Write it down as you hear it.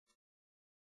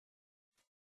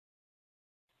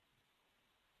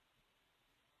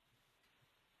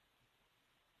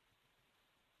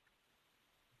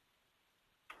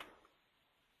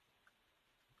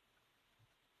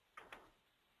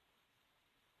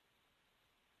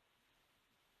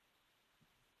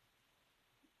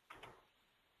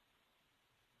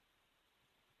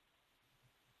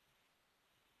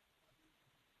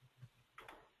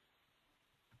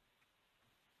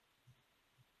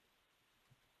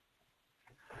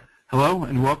Hello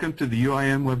and welcome to the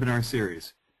UIM webinar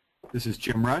series. This is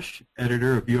Jim Rush,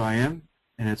 editor of UIM,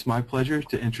 and it's my pleasure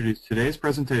to introduce today's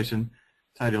presentation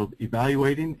titled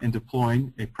Evaluating and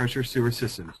Deploying a Pressure Sewer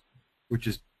System, which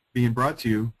is being brought to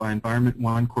you by Environment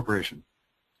One Corporation.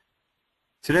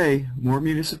 Today, more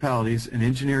municipalities and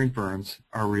engineering firms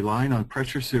are relying on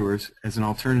pressure sewers as an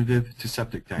alternative to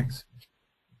septic tanks.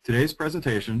 Today's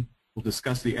presentation will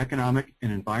discuss the economic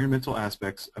and environmental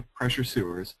aspects of pressure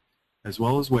sewers, as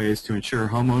well as ways to ensure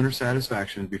homeowner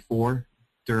satisfaction before,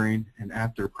 during, and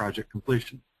after project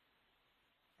completion.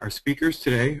 Our speakers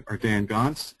today are Dan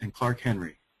Gauntz and Clark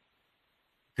Henry.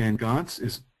 Dan Gauntz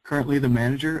is currently the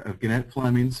manager of Gannett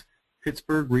Fleming's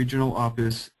Pittsburgh Regional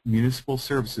Office Municipal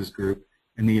Services Group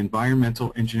in the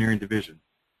Environmental Engineering Division.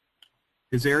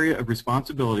 His area of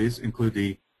responsibilities include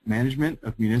the management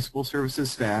of municipal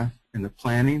services staff and the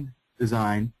planning,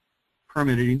 design,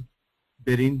 permitting,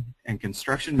 bidding, and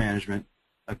construction management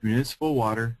of municipal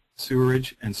water,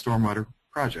 sewerage, and stormwater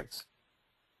projects.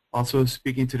 Also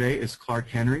speaking today is Clark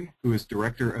Henry, who is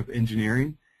Director of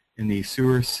Engineering in the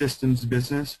Sewer Systems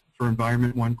Business for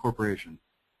Environment One Corporation.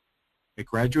 A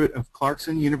graduate of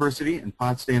Clarkson University in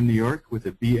Potsdam, New York with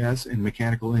a BS in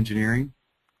Mechanical Engineering,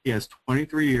 he has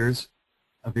 23 years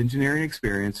of engineering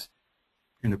experience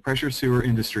in the pressure sewer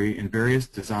industry in various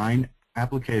design,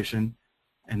 application,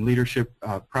 and leadership,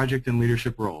 project and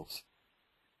leadership roles.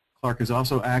 Clark is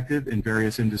also active in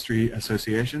various industry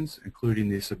associations, including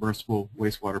the Submersible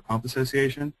Wastewater Pump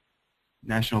Association,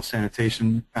 National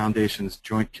Sanitation Foundation's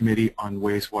Joint Committee on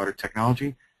Wastewater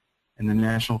Technology, and the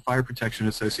National Fire Protection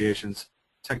Association's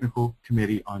Technical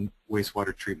Committee on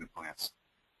Wastewater Treatment Plants.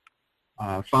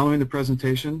 Following the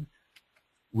presentation,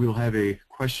 we will have a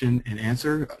question and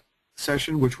answer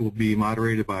session, which will be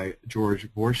moderated by George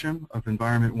Borsham of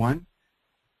Environment One.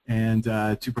 And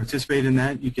to participate in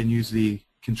that, you can use the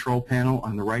control panel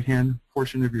on the right-hand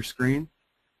portion of your screen.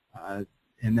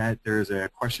 In that, there is a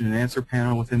question and answer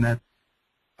panel within that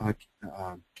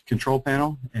control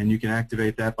panel, and you can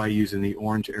activate that by using the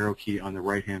orange arrow key on the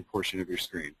right-hand portion of your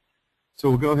screen. So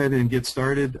we'll go ahead and get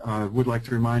started. I would like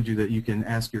to remind you that you can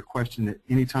ask your question at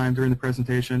any time during the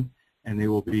presentation, and they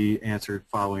will be answered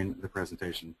following the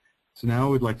presentation. So now I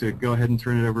would like to go ahead and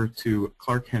turn it over to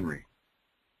Clark Henry.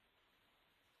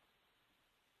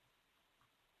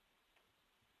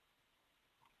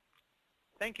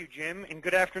 Thank you, Jim, and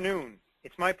good afternoon.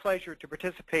 It's my pleasure to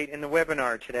participate in the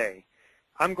webinar today.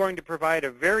 I'm going to provide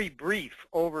a very brief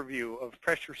overview of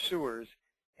pressure sewers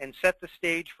and set the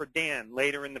stage for Dan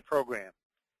later in the program.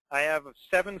 I have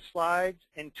 7 slides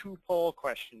and 2 poll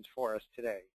questions for us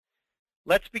today.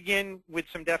 Let's begin with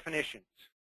some definitions.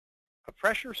 A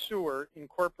pressure sewer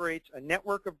incorporates a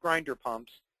network of grinder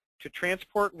pumps to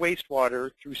transport wastewater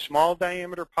through small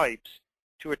diameter pipes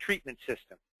to a treatment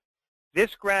system.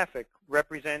 This graphic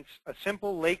represents a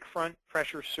simple lakefront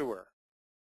pressure sewer.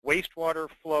 Wastewater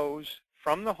flows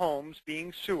from the homes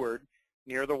being sewered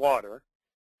near the water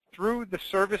through the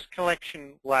service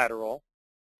collection lateral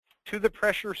to the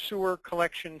pressure sewer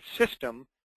collection system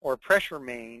or pressure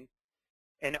main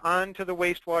and on to the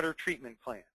wastewater treatment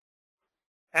plant.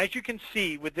 As you can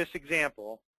see with this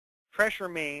example, pressure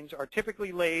mains are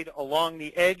typically laid along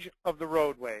the edge of the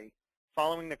roadway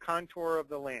following the contour of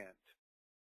the land.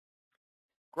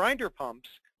 Grinder pumps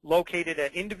located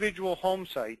at individual home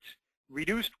sites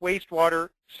reduced wastewater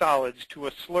solids to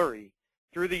a slurry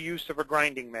through the use of a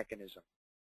grinding mechanism.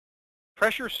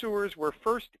 Pressure sewers were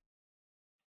first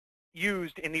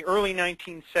used in the early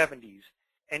 1970s,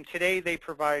 and today they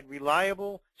provide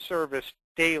reliable service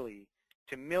daily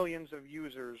to millions of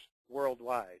users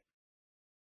worldwide.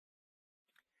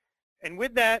 And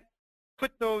with that,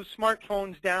 put those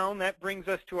smartphones down. That brings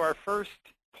us to our first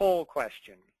poll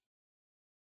question.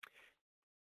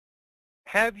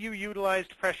 Have you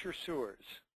utilized pressure sewers?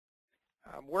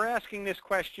 We're asking this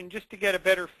question just to get a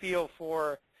better feel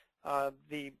for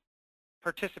the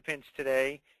participants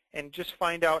today and just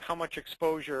find out how much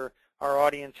exposure our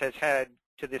audience has had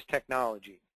to this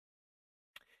technology.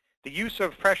 The use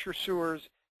of pressure sewers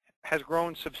has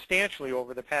grown substantially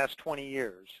over the past 20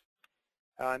 years.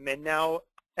 And now,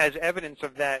 as evidence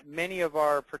of that, many of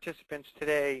our participants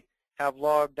today have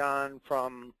logged on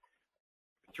from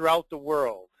throughout the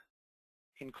world,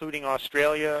 including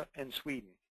Australia and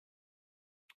Sweden.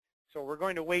 So we're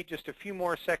going to wait just a few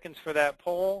more seconds for that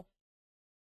poll.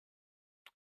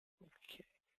 Okay.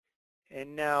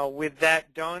 And now with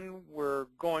that done, we're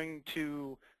going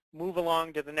to move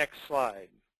along to the next slide.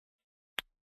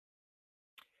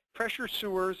 Pressure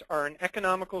sewers are an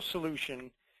economical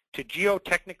solution to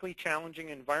geotechnically challenging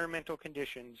environmental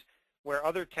conditions where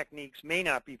other techniques may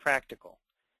not be practical.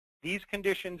 These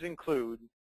conditions include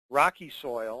rocky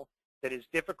soil that is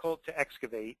difficult to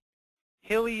excavate,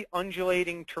 hilly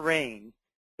undulating terrain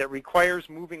that requires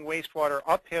moving wastewater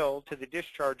uphill to the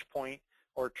discharge point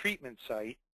or treatment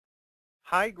site,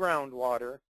 high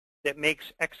groundwater that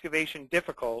makes excavation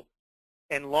difficult,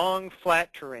 and long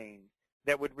flat terrain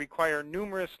that would require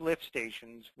numerous lift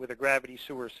stations with a gravity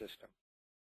sewer system.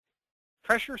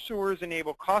 Pressure sewers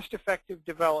enable cost-effective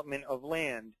development of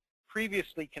land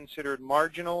previously considered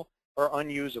marginal or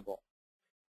unusable.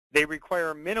 They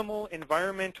require minimal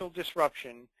environmental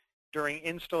disruption during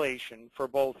installation for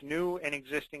both new and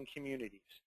existing communities.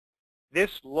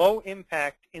 This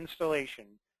low-impact installation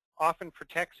often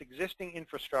protects existing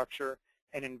infrastructure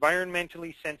and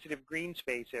environmentally sensitive green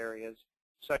space areas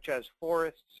such as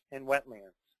forests and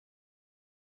wetlands.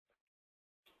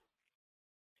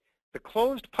 The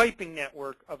closed piping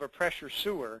network of a pressure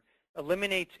sewer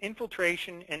eliminates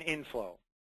infiltration and inflow,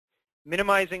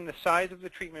 minimizing the size of the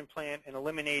treatment plant and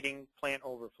eliminating plant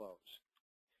overflows.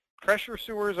 Pressure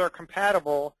sewers are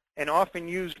compatible and often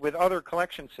used with other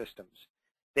collection systems.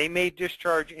 They may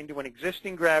discharge into an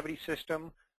existing gravity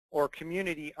system or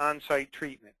community on-site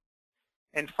treatment.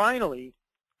 And finally,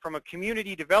 from a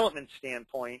community development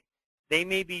standpoint, they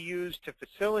may be used to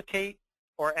facilitate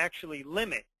or actually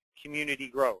limit community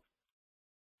growth.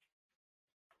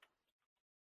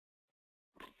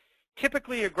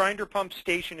 Typically, a grinder pump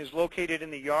station is located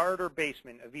in the yard or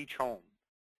basement of each home.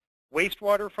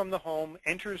 Wastewater from the home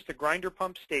enters the grinder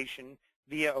pump station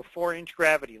via a 4-inch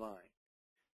gravity line.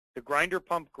 The grinder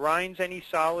pump grinds any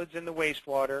solids in the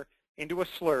wastewater into a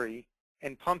slurry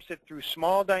and pumps it through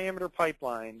small diameter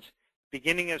pipelines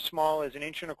beginning as small as 1.25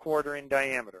 inches in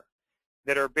diameter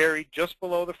that are buried just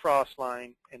below the frost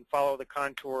line and follow the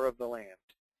contour of the land.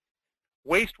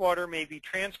 Wastewater may be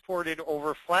transported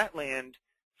over flat land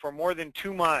for more than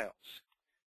 2 miles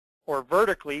or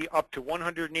vertically up to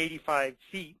 185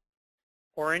 feet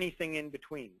or anything in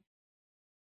between.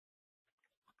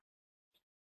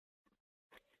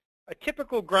 A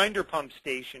typical grinder pump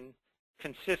station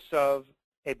consists of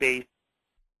a base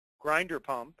grinder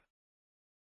pump,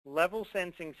 level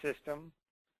sensing system,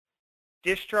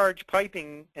 discharge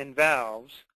piping and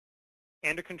valves,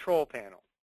 and a control panel.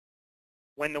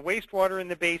 When the wastewater in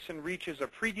the basin reaches a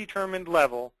predetermined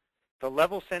level, the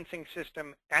level sensing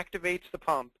system activates the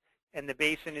pump and the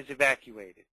basin is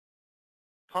evacuated.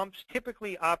 Pumps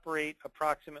typically operate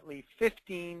approximately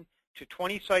 15 to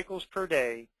 20 cycles per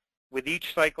day, with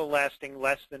each cycle lasting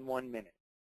less than 1 minute.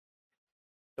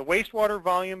 The wastewater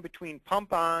volume between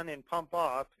pump on and pump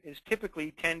off is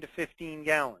typically 10 to 15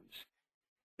 gallons.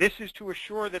 This is to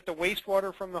assure that the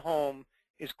wastewater from the home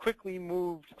is quickly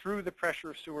moved through the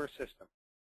pressure sewer system.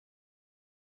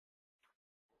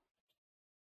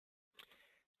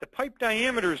 The pipe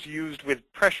diameters used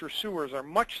with pressure sewers are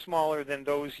much smaller than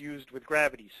those used with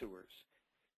gravity sewers.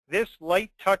 This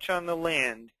light touch on the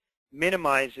land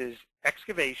minimizes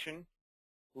excavation,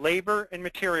 labor and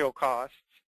material costs,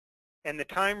 and the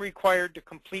time required to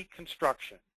complete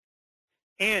construction.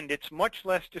 And it's much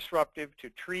less disruptive to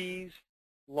trees,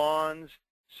 lawns,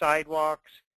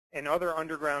 sidewalks, and other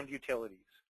underground utilities.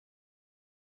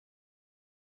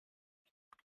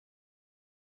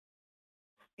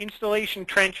 Installation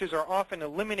trenches are often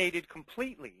eliminated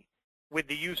completely with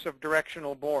the use of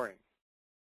directional boring.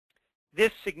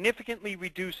 This significantly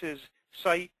reduces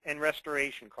site and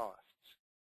restoration costs.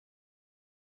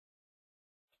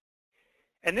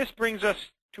 And this brings us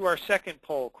to our second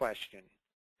poll question.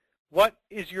 What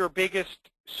is your biggest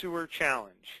sewer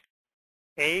challenge?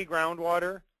 A,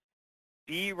 groundwater,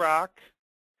 B, rock,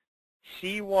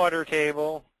 C, water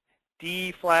table,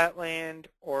 D, flatland,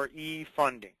 or E,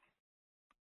 funding?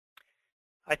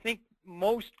 I think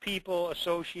most people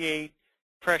associate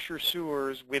pressure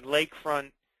sewers with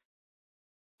lakefront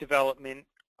development,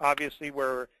 obviously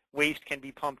where waste can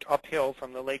be pumped uphill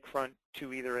from the lakefront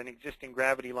to either an existing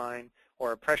gravity line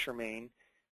or a pressure main.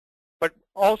 But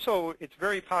also it's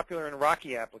very popular in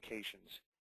rocky applications.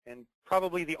 And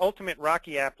probably the ultimate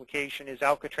rocky application is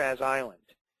Alcatraz Island.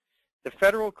 The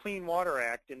Federal Clean Water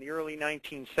Act in the early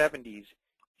 1970s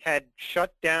had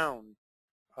shut down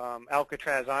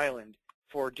Alcatraz Island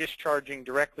for discharging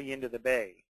directly into the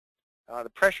bay. The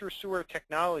pressure sewer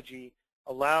technology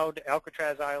allowed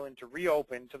Alcatraz Island to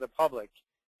reopen to the public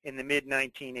in the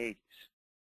mid-1980s.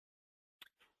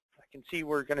 I can see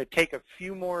we're going to take a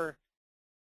few more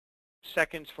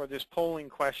seconds for this polling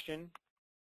question.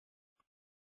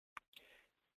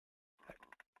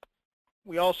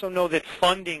 We also know that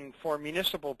funding for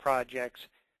municipal projects,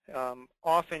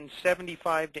 often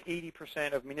 75 to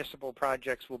 80% of municipal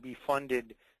projects will be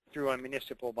funded through a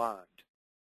municipal bond.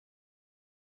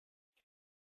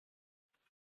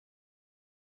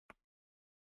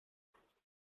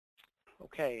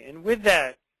 Okay, and with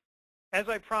that, as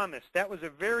I promised, that was a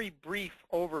very brief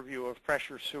overview of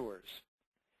pressure sewers.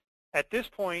 At this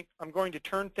point, I'm going to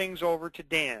turn things over to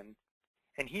Dan,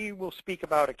 and he will speak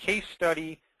about a case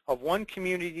study of one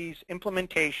community's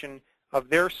implementation of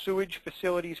their sewage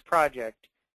facilities project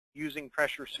using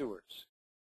pressure sewers.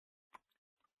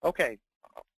 Okay.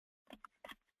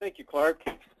 Thank you, Clark.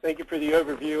 Thank you for the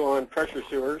overview on pressure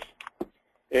sewers.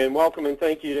 And welcome and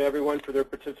thank you to everyone for their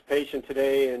participation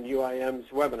today in UIM's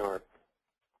webinar.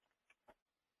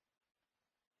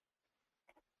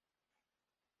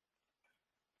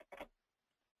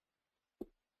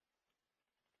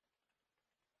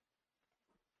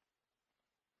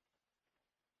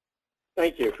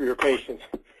 Thank you for your patience.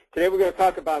 Today we're going to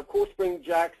talk about Cool Spring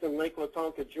Jackson Lake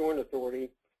Latonka Joint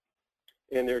Authority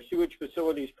and their sewage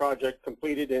facilities project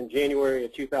completed in January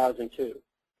of 2002.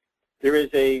 There is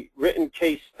a written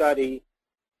case study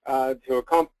to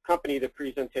accompany the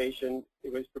presentation.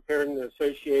 It was prepared in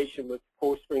association with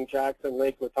Cool Spring Jackson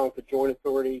Lake Latonka Joint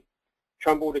Authority,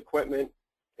 Trumbull Equipment,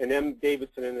 and M.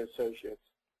 Davidson and Associates.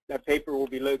 That paper will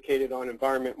be located on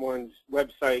Environment One's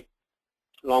website,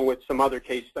 along with some other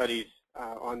case studies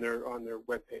on their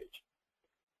webpage.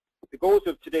 The goals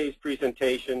of today's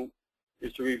presentation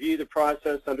is to review the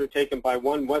process undertaken by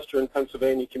one Western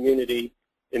Pennsylvania community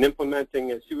in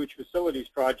implementing a sewage facilities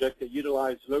project that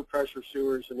utilized low-pressure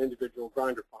sewers and individual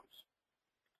grinder pumps,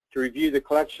 to review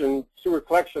the sewer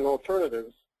collection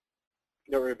alternatives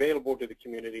that were available to the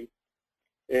community,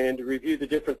 and to review the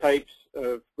different types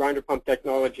of grinder pump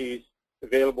technologies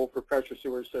available for pressure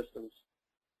sewer systems.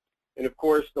 And of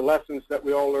course, the lessons that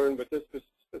we all learned with this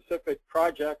specific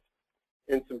project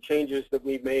and some changes that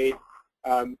we've made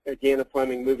at Gannett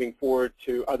Fleming moving forward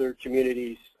to other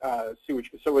communities' sewage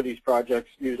facilities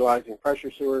projects utilizing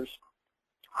pressure sewers.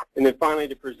 And then finally,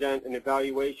 to present an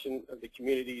evaluation of the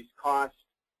community's cost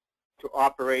to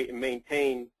operate and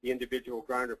maintain the individual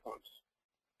grinder pumps.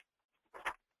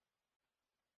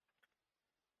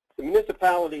 The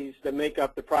municipalities that make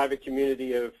up the private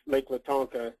community of Lake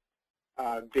Latonka,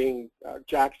 being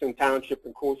Jackson Township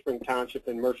and Cool Spring Township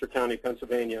in Mercer County,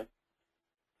 Pennsylvania,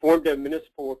 formed a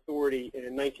municipal authority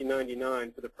in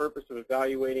 1999 for the purpose of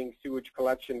evaluating sewage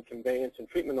collection, conveyance, and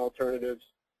treatment alternatives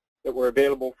that were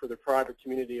available for the private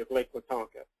community of Lake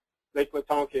Latonka. Lake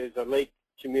Latonka is a lake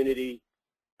community,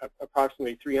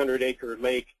 approximately 300-acre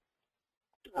lake,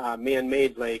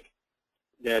 man-made lake,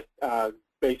 that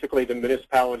basically the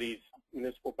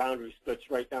municipal boundary splits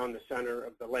right down the center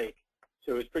of the lake.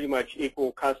 So it's pretty much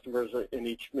equal customers in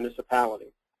each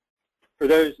municipality. For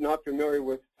those not familiar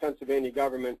with Pennsylvania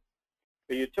government,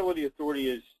 the utility authority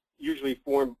is usually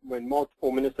formed when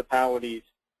multiple municipalities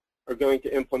are going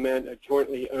to implement a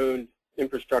jointly owned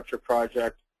infrastructure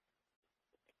project.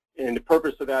 And the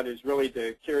purpose of that is really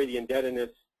to carry the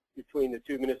indebtedness between the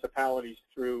two municipalities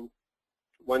through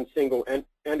one single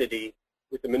entity,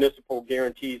 with the municipal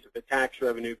guarantees of the tax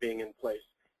revenue being in place.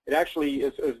 It actually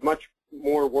is much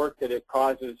more work that it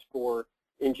causes for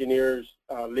engineers,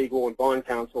 legal, and bond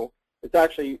counsel.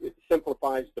 It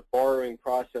simplifies the borrowing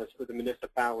process for the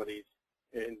municipalities,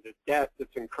 and the debt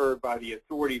that's incurred by the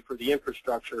authority for the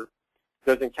infrastructure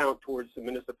doesn't count towards the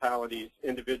municipality's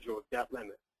individual debt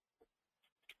limit.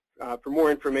 For more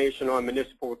information on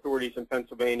municipal authorities in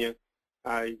Pennsylvania,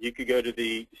 you could go to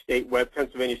the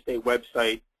Pennsylvania State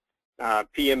website.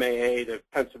 PMAA, the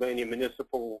Pennsylvania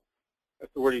Municipal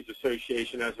Authorities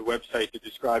Association, has a website that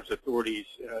describes authorities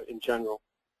in general.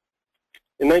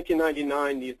 In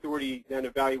 1999, the authority then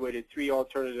evaluated three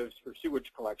alternatives for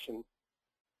sewage collection.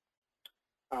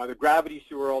 The gravity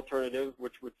sewer alternative,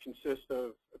 which would consist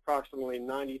of approximately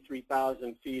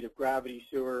 93,000 feet of gravity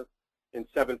sewer and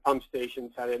 7 pump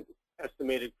stations, had an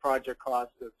estimated project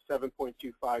cost of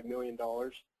 $7.25 million.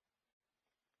 The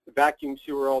vacuum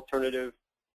sewer alternative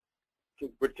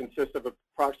would consist of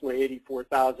approximately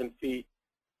 84,000 feet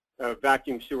of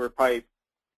vacuum sewer pipe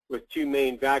with 2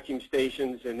 main vacuum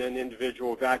stations and then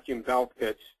individual vacuum valve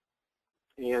pits,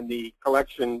 and the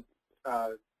collection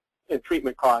and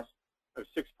treatment cost of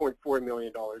 $6.4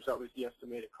 million. That was the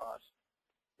estimated cost.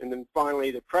 And then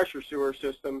finally, the pressure sewer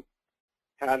system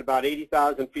had about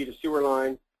 80,000 feet of sewer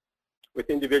line with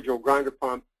individual grinder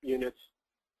pump units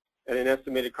at an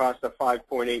estimated cost of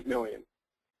 $5.8 million.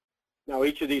 Now,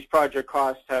 each of these project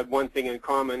costs had one thing in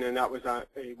common, and that was a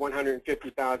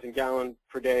 150,000 gallon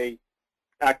per day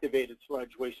activated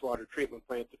sludge wastewater treatment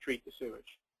plant to treat the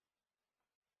sewage.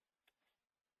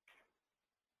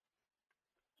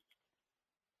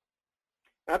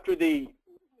 After the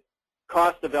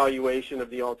cost evaluation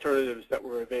of the alternatives that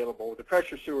were available, the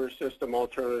pressure sewer system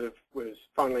alternative was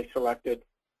finally selected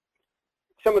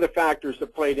some of the factors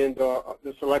that played into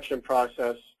the selection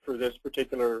process for this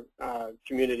particular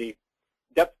community: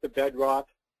 depth of bedrock.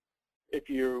 If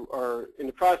you are in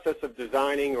the process of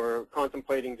designing or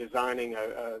contemplating designing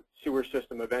a sewer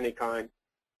system of any kind,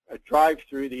 a drive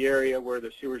through the area where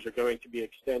the sewers are going to be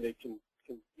extended can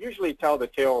usually tell the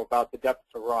tale about the depth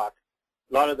of rock.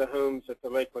 A lot of the homes at the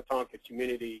Lake Latonka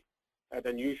community had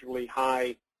unusually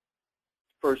high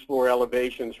first floor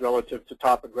elevations relative to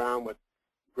top of ground, with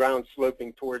ground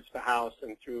sloping towards the house,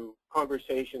 and through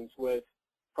conversations with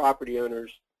property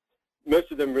owners,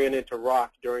 most of them ran into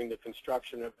rock during the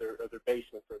construction of their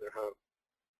basement for their home.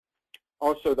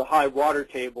 Also, the high water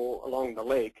table along the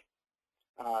lake,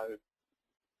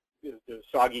 the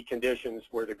soggy conditions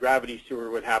where the gravity sewer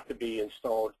would have to be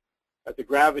installed. The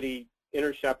gravity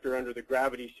interceptor under the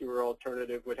gravity sewer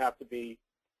alternative would have to be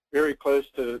very close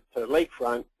to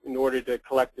lakefront in order to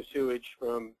collect the sewage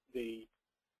from the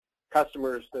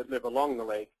customers that live along the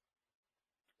lake.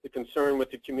 The concern with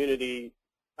the community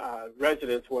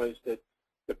residents was that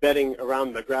the bedding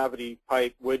around the gravity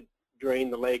pipe would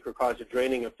drain the lake or cause a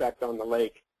draining effect on the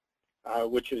lake,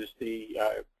 which is the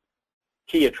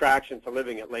key attraction to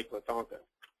living at Lake Latonka.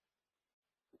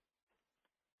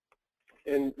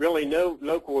 And really no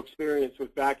local experience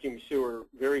with vacuum sewer.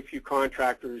 Very few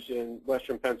contractors in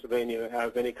western Pennsylvania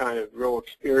have any kind of real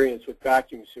experience with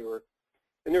vacuum sewer.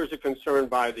 And there was a concern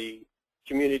by the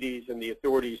communities and the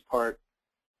authorities' part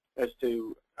as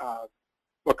to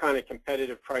what kind of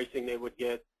competitive pricing they would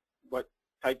get, what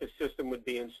type of system would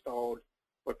be installed,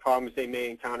 what problems they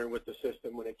may encounter with the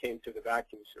system when it came to the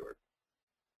vacuum sewer.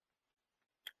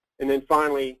 And then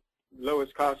finally,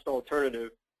 lowest cost alternative.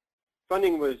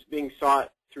 Funding was being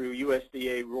sought through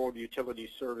USDA Rural Utilities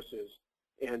Services,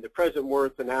 and the present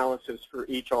worth analysis for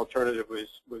each alternative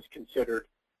was considered.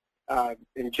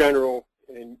 In general,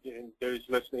 and those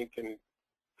listening can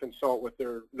consult with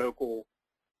their local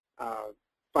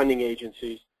funding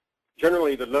agencies.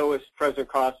 Generally, the lowest present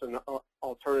cost and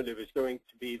alternative is going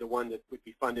to be the one that would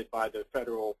be funded by the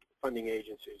federal funding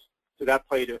agencies. So that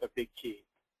played a big key.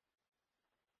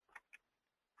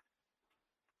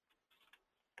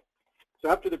 So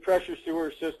after the pressure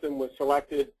sewer system was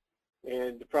selected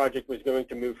and the project was going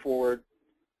to move forward,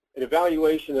 an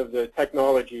evaluation of the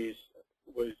technologies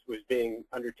was being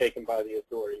undertaken by the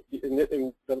authority.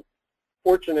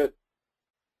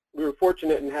 We were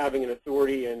fortunate in having an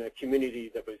authority and a community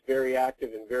that was very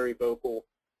active and very vocal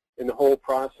in the whole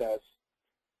process.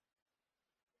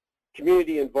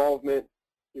 Community involvement,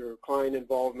 your client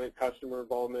involvement, customer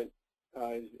involvement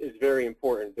is very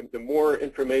important. The more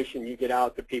information you get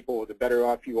out to people, the better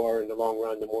off you are in the long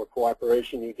run. The more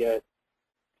cooperation you get,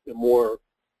 the more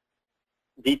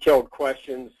detailed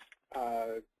questions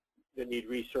that need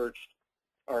researched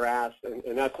are asked,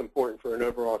 and that's important for an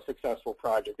overall successful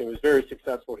project. It was very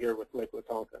successful here with Lake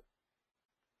Latonka.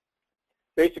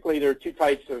 Basically, there are two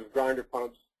types of grinder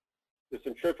pumps, the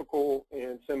centrifugal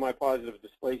and semi-positive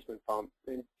displacement pump.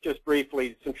 And just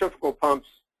briefly, centrifugal pumps,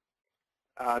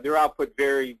 their output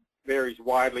varies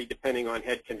widely depending on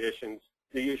head conditions.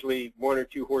 They're usually 1 or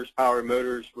 2 horsepower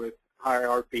motors with higher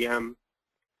RPM.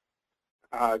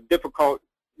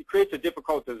 It creates a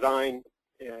difficult design,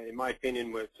 in my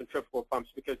opinion, with centrifugal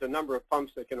pumps because the number of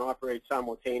pumps that can operate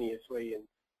simultaneously in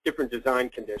different design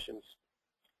conditions.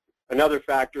 Another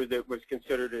factor that was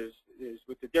considered is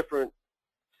with the different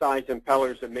size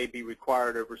impellers that may be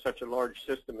required over such a large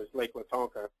system as Lake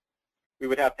Latonka, we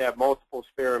would have to have multiple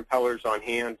spare impellers on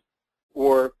hand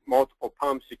or multiple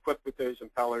pumps equipped with those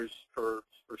impellers for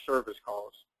service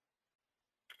calls.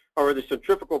 However, the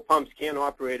centrifugal pumps can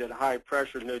operate at a high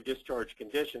pressure, no discharge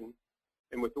condition,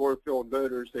 and with oil-filled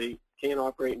motors, they can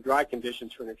operate in dry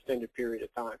conditions for an extended period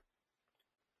of time.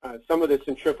 Some of the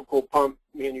centrifugal pump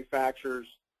manufacturers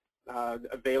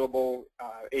available,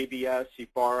 ABS,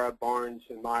 Ibarra, Barnes,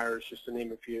 and Myers, just to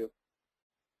name a few.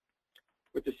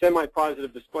 With the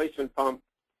semi-positive displacement pump,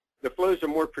 the flows are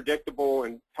more predictable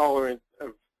and tolerant of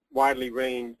a wide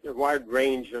range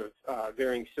of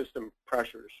varying system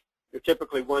pressures. They're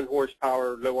typically 1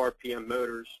 horsepower, low RPM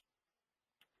motors,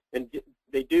 and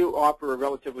they do offer a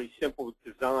relatively simple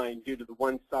design due to the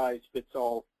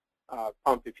one-size-fits-all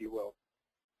pump, if you will.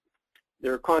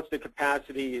 Their constant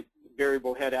capacity,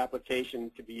 variable head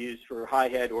application can be used for high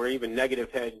head or even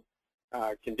negative head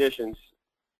conditions.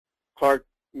 Clark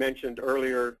mentioned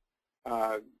earlier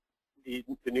the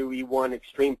new E1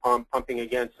 Extreme pump pumping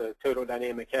against a total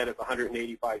dynamic head of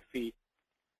 185 feet.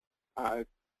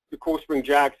 The Cool Spring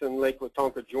Jackson Lake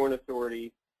Latonka Joint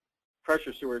Authority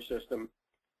pressure sewer system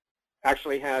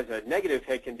actually has a negative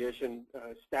head condition,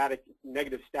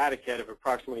 negative static head of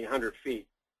approximately 100 feet.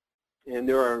 And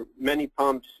there are many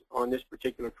pumps on this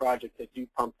particular project that do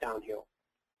pump downhill.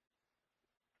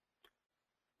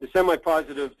 The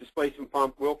semi-positive displacement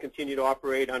pump will continue to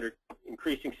operate under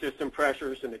increasing system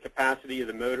pressures, and the capacity of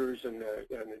the motors and the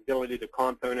ability of the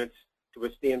components to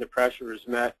withstand the pressure is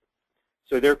met.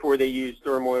 So therefore they use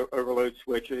thermal overload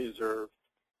switches or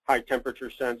high temperature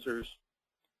sensors.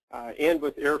 And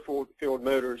with air-filled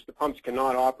motors, the pumps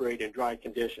cannot operate in dry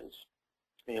conditions.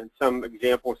 And some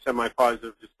example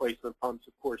semi-positive displacement pumps,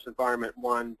 of course, Environment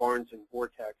 1, Barnes and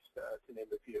Vortex, to name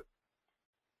a few.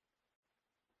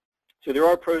 So there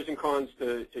are pros and cons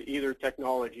to either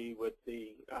technology with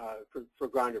the for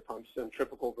grinder pumps,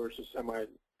 centrifugal versus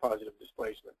semi-positive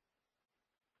displacement.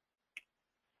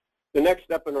 The next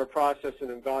step in our process in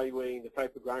evaluating the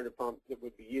type of grinder pump that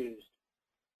would be used,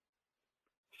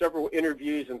 several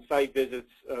interviews and site visits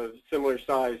of similar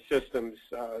sized systems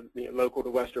local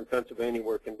to Western Pennsylvania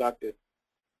were conducted.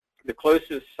 The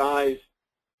closest size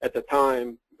at the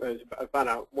time was about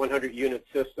a 100 unit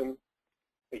system.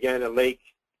 Again, a lake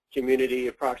community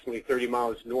approximately 30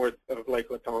 miles north of Lake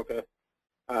Latonka.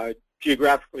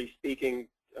 Geographically speaking,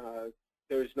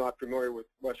 those not familiar with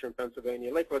Western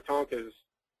Pennsylvania, Lake Latonka is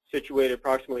situated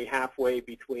approximately halfway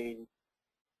between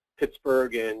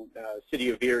Pittsburgh and City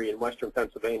of Erie in Western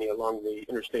Pennsylvania along the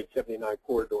Interstate 79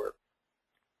 corridor.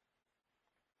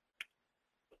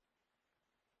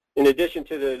 In addition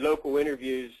to the local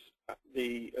interviews,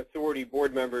 the authority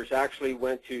board members actually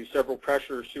went to several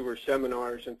pressure sewer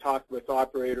seminars and talked with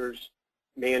operators,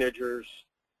 managers,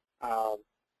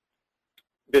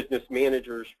 business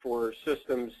managers for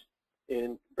systems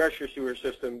in pressure sewer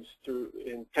systems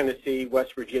in Tennessee,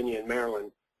 West Virginia, and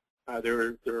Maryland.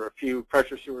 There are a few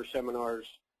pressure sewer seminars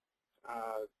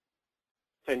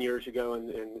 10 years ago in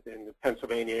the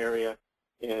Pennsylvania area,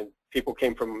 and people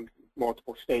came from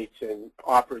multiple states and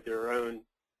offered their own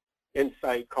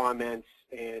insight, comments,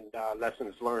 and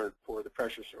lessons learned for the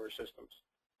pressure sewer systems.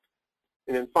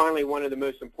 And then finally, one of the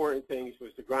most important things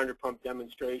was the grinder pump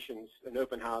demonstrations and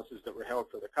open houses that were held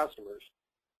for the customers.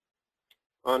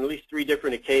 On at least 3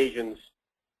 different occasions,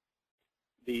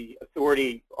 the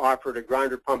authority offered a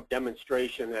grinder pump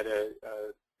demonstration at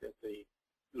the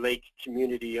lake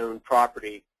community-owned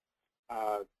property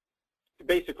to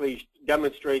basically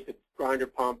demonstrate the grinder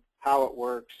pump, how it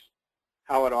works,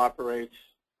 how it operates,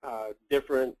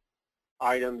 different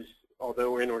items,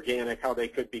 although inorganic, how they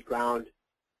could be ground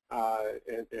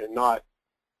and not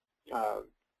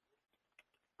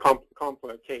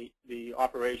complicate the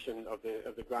operation of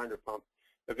the grinder pump.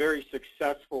 A very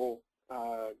successful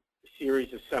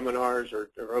series of seminars or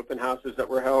open houses that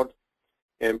were held.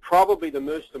 And probably the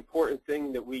most important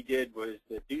thing that we did was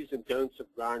the do's and don'ts of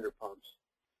grinder pumps.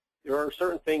 There are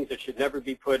certain things that should never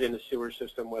be put in a sewer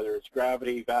system, whether it's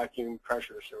gravity, vacuum,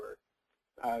 pressure sewer.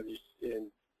 And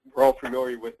we're all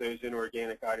familiar with those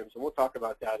inorganic items, and we'll talk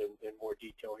about that in more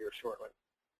detail here shortly.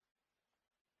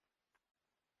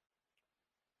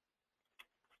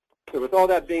 So with all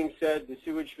that being said, the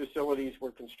sewage facilities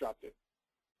were constructed.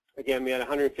 Again, we had a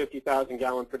 150,000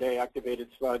 gallon per day activated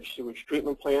sludge sewage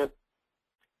treatment plant,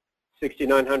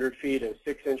 6,900 feet of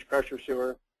 6-inch pressure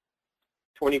sewer,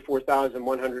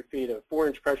 24,100 feet of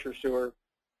 4-inch pressure sewer,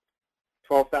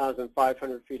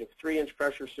 12,500 feet of 3-inch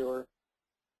pressure sewer,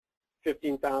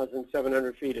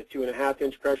 15,700 feet of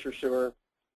 2.5-inch pressure sewer,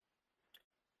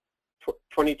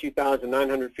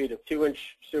 22,900 feet of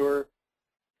 2-inch sewer,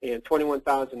 and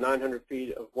 21,900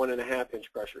 feet of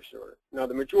 1.5-inch pressure sewer. Now,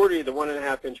 the majority of the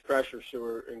 1.5-inch pressure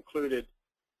sewer included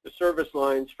the service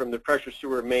lines from the pressure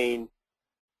sewer main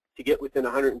to get within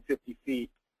 150 feet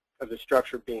of the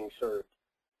structure being served.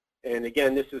 And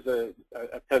again, this is a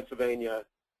Pennsylvania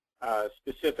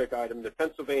specific item. The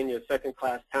Pennsylvania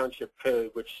second-class township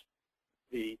code, which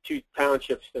the 2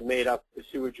 townships that made up the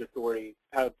sewage authority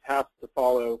have to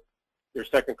follow their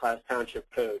second-class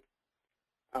township code.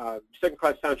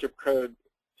 Second-class township code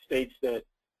states that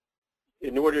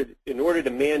in order to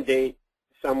mandate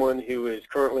someone who is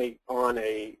currently on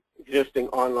a existing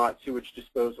on-lot sewage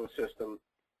disposal system,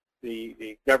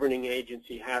 the governing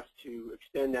agency has to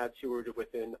extend that sewer to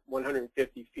within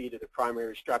 150 feet of the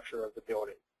primary structure of the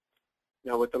building.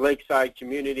 Now, with the lakeside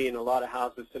community and a lot of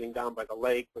houses sitting down by the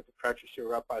lake with the pressure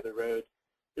sewer up by the road,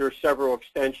 there are several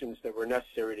extensions that were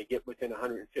necessary to get within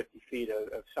 150 feet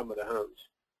of some of the homes.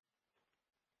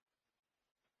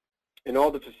 And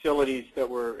all the facilities that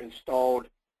were installed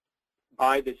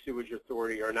by the sewage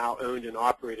authority are now owned and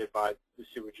operated by the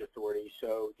sewage authority.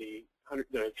 So the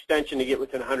extension to get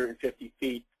within 150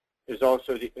 feet is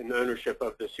also in ownership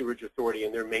of the sewage authority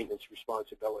and their maintenance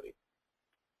responsibility.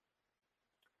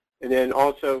 And then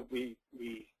also we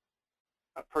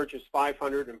purchased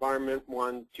 500 Environment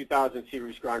 1 2000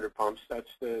 series grinder pumps. That's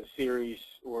the series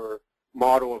or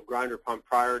model of grinder pump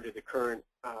prior to the current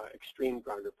extreme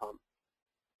grinder pump.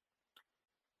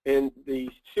 And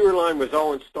the sewer line was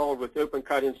all installed with open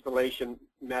cut installation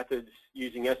methods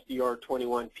using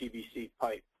SDR21 PVC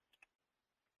pipe.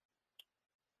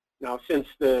 Now, since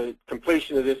the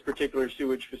completion of this particular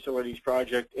sewage facilities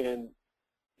project and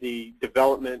the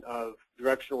development of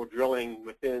directional drilling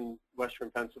within Western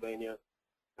Pennsylvania,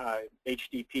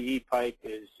 HDPE pipe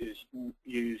is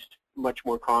used much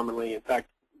more commonly. In fact,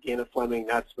 Gannett Fleming,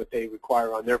 that's what they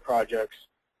require on their projects,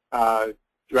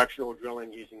 directional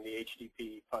drilling using the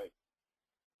HDPE pipe.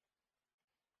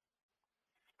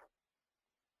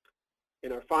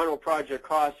 In our final project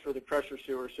cost for the pressure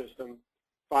sewer system,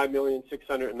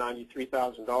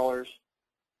 $5,693,000.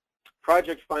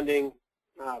 Project funding,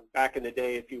 back in the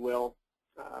day, if you will,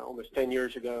 almost 10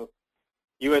 years ago,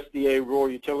 USDA Rural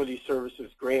Utility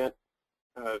Services grant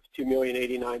of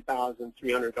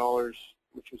 $2,089,300,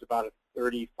 which was about a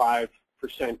 35%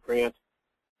 grant.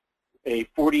 A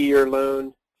 40-year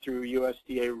loan through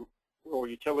USDA Rural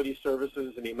Utility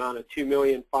Services in the amount of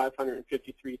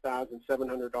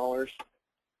 $2,553,700.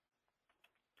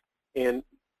 And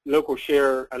a local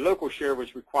share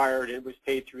was required, and it was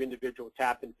paid through individual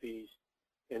tap-in fees.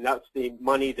 And that's the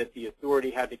money that the authority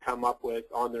had to come up with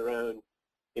on their own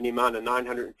in the amount of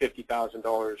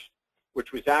 $950,000,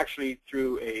 which was actually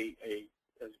through as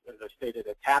I stated,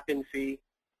 a tap-in fee.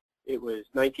 It was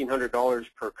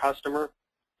 $1,900 per customer.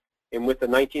 And with the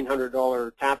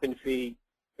 $1,900 tap-in fee,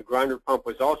 the grinder pump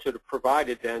was also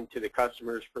provided then to the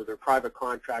customers for their private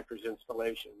contractors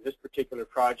installation. This particular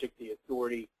project, the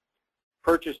authority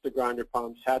purchased the grinder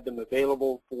pumps, had them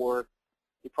available for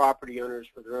the property owners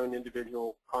for their own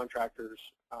individual contractors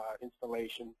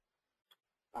installation,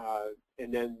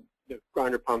 and then the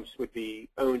grinder pumps would be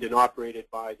owned and operated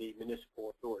by the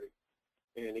municipal authority.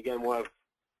 And again, we'll have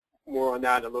more on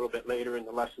that a little bit later in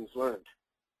the lessons learned.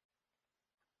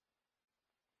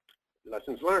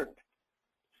 Lessons learned.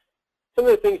 Some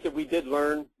of the things that we did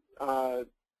learn on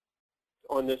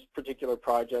this particular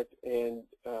project, and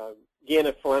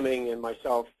Gannett Fleming and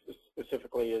myself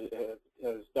specifically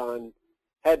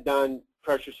had done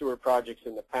pressure sewer projects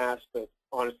in the past, but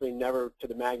honestly never to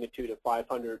the magnitude of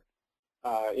 500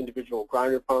 individual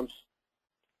grinder pumps.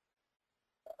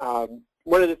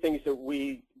 One of the things that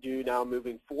we do now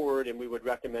moving forward, and we would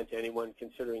recommend to anyone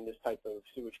considering this type of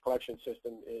sewage collection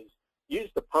system, is use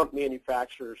the pump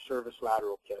manufacturer's service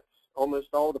lateral kits.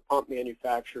 Almost all the pump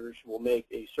manufacturers will make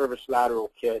a service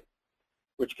lateral kit,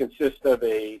 which consists of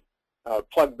a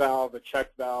plug valve, a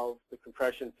check valve, the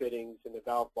compression fittings, and the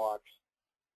valve box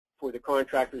for the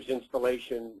contractor's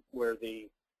installation, where the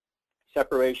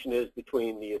separation is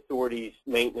between the authority's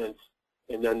maintenance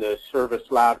and then the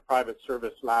private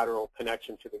service lateral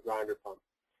connection to the grinder pump.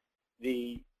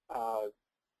 The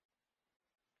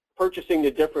purchasing the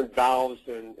different valves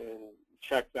and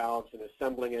check valves and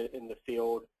assembling it in the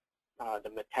field,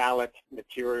 the metallic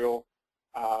material,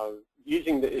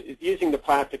 using the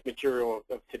plastic material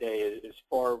of today is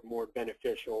far more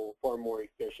beneficial, far more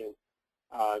efficient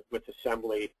with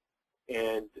assembly,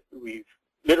 and we've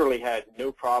literally had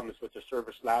no problems with the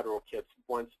service lateral kits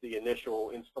once the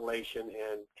initial installation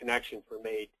and connections were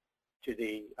made to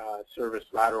the service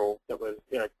lateral that was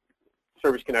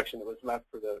service connection that was left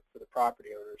for the property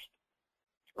owners.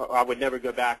 I would never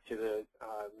go back to the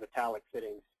metallic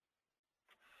fittings.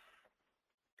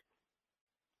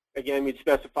 Again, we'd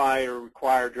specify or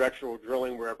require directional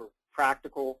drilling wherever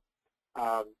practical.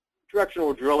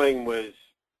 Directional drilling was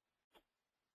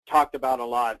talked about a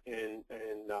lot in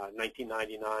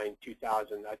 1999,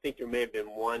 2000. I think there may have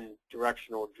been one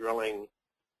directional drilling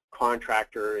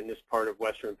contractor in this part of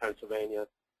Western Pennsylvania,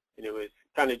 and it was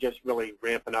kind of just really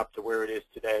ramping up to where it is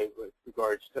today with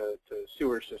regards to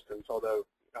sewer systems, although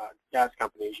gas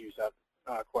companies use that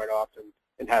quite often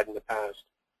and had in the past.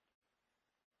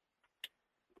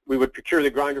 We would procure the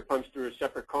grinder pumps through a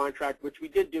separate contract, which we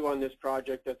did do on this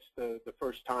project. That's the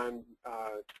first time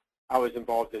I was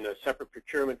involved in a separate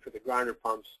procurement for the grinder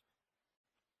pumps.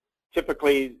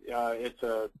 Typically, it's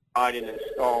a buy and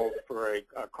install for a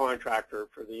contractor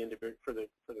for the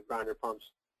grinder pumps.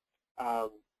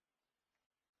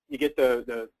 You get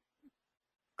the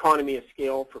economy of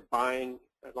scale for buying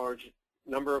a large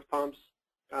number of pumps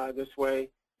this way.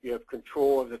 You have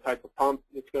control of the type of pump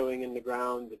that's going in the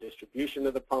ground, the distribution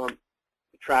of the pump,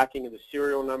 the tracking of the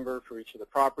serial number for each of the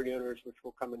property owners, which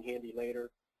will come in handy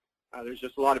later. There's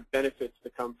just a lot of benefits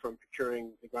that come from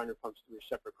procuring the grinder pumps through a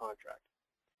separate contract.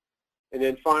 And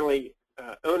then finally,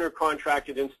 owner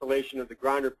contracted installation of the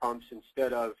grinder pumps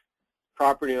instead of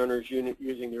property owners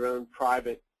using their own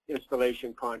private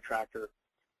installation contractor.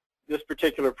 This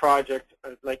particular project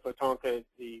at Lake Latonka,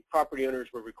 the property owners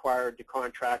were required to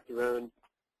contract their own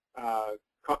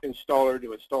installer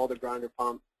to install the grinder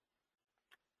pump.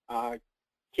 Can't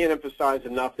emphasize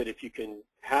enough that if you can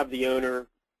have the owner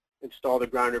install the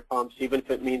grinder pumps, even if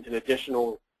it means an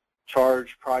additional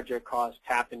charge, project cost,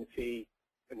 tap-in fee,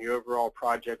 and your overall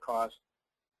project cost,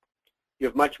 you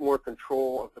have much more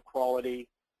control of the quality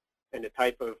and the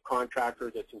type of contractor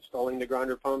that's installing the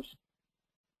grinder pumps.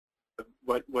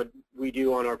 What we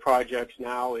do on our projects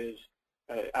now is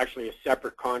actually a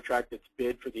separate contract that's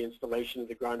bid for the installation of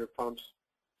the grinder pumps.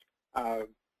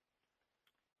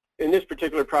 In this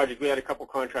particular project, we had a couple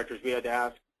contractors we had to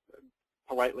ask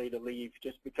politely to leave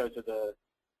just because of the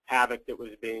havoc that was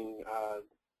being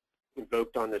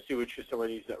invoked on the sewage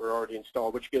facilities that were already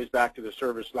installed, which goes back to the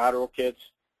service lateral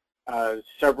kits.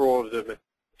 Several of the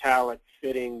metallic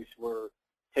fittings were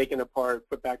taken apart,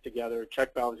 put back together,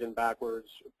 check valves in backwards,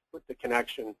 put the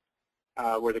connection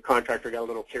where the contractor got a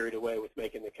little carried away with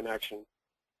making the connection.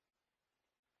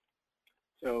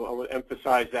 So I will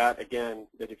emphasize that again,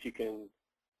 that if you can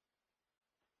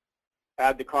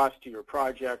add the cost to your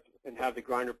project and have the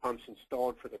grinder pumps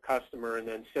installed for the customer and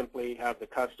then simply have the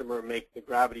customer make the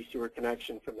gravity sewer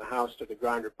connection from the house to the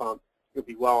grinder pump, you'll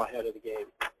be well ahead of the game.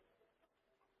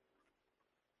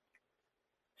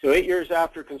 So 8 years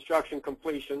after construction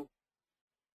completion,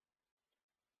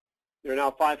 there are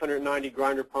now 590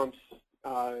 grinder pumps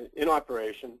in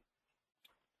operation.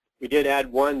 We did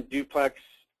add one duplex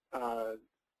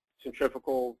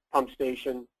centrifugal pump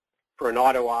station for an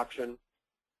auto auction.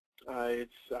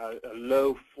 It's a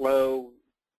low flow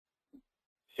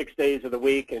 6 days of the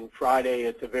week, and Friday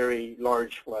it's a very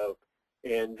large flow.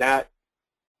 And that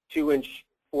 2-inch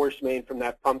force main from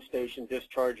that pump station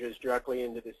discharges directly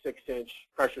into the 6-inch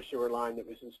pressure sewer line that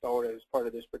was installed as part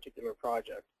of this particular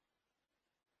project.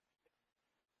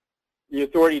 The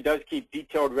authority does keep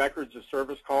detailed records of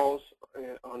service calls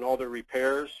on all the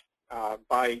repairs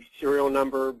by serial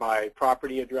number, by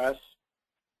property address.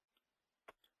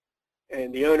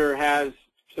 And the owner has,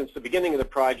 since the beginning of the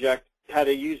project, had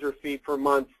a user fee per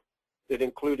month that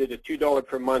included a $2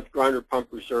 per month grinder pump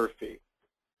reserve fee.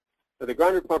 So the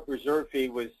grinder pump reserve fee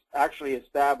was actually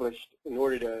established in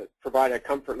order to provide a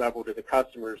comfort level to the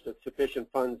customers that sufficient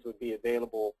funds would be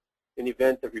available in the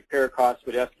event that repair costs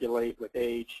would escalate with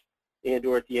age and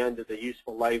or at the end of the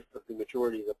useful life of the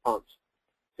majority of the pumps.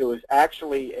 So it was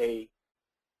actually a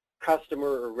customer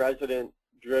or resident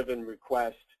driven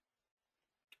request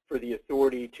for the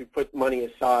authority to put money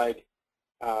aside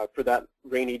for that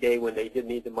rainy day when they did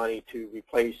need the money to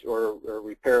replace or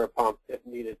repair a pump that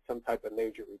needed some type of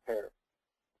major repair.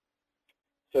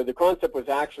 So the concept was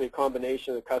actually a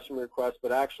combination of the customer request,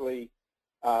 but actually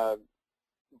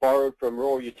borrowed from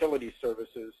rural utility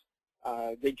services.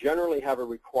 They generally have a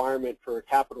requirement for a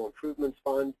capital improvements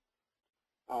fund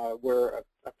where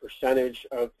a percentage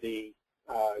of the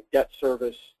debt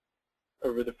service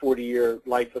over the 40-year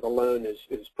life of the loan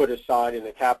is put aside in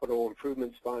the capital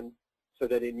improvements fund, so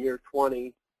that in year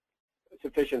 20,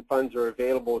 sufficient funds are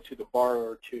available to the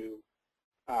borrower to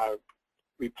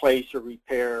replace or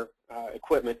repair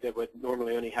equipment that would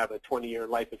normally only have a 20-year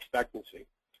life expectancy.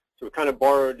 So we kind of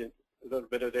borrowed a little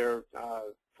bit of their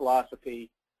philosophy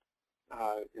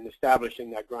in establishing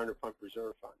that grinder pump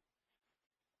reserve fund.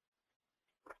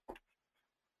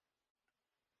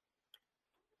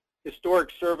 Historic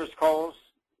service calls.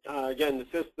 Again, the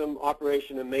system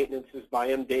operation and maintenance is by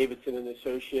M. Davidson and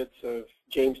Associates of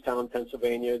Jamestown,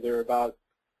 Pennsylvania. They're about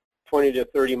 20 to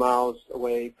 30 miles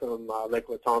away from Lake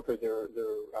Latonka, their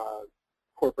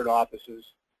corporate offices.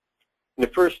 In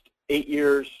the first 8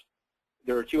 years,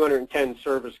 there were 210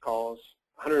 service calls,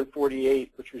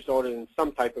 148 which resulted in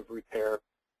some type of repair.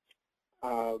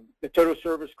 The total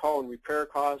service call and repair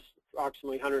costs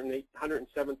approximately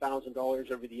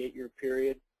 $107,000 over the 8-year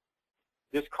period.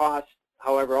 This cost,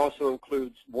 however, also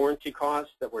includes warranty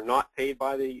costs that were not paid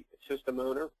by the system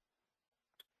owner.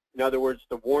 In other words,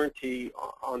 the warranty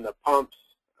on the pumps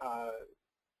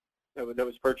that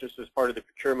was purchased as part of the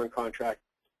procurement contract,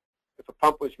 if a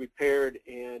pump was repaired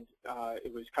and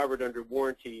it was covered under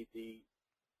warranty, the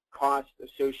cost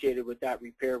associated with that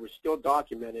repair was still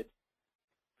documented,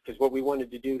 because what we wanted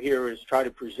to do here is try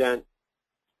to present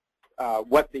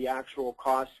what the actual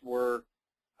costs were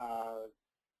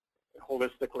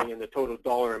holistically in the total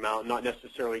dollar amount, not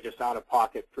necessarily just out of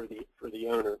pocket for the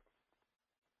owner.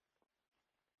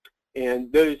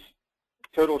 And those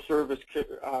total service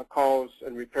calls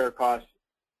and repair costs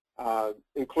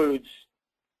includes,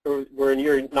 we're in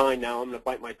year 9 now. I'm going to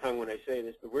bite my tongue when I say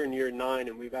this, but we're in year 9,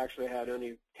 and we've actually had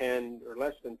only 10 or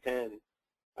less than 10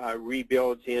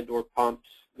 rebuilds and/or pumps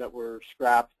that were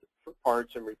scrapped for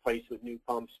parts and replaced with new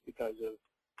pumps because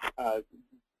of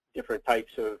different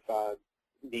types of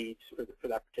needs for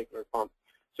that particular pump.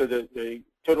 So the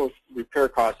total repair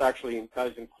cost actually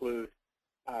does include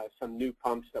some new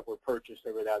pumps that were purchased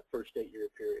over that first 8-year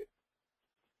period.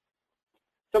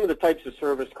 Some of the types of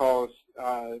service calls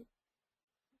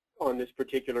on this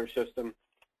particular system,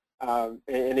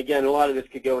 and again, a lot of this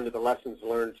could go into the lessons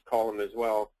learned column as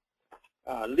well.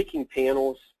 Leaking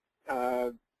panels.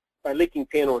 By leaking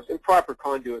panels, improper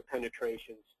conduit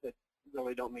penetrations that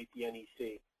really don't meet the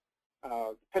NEC.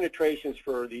 Penetrations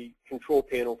for the control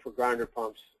panel for grinder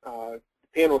pumps. The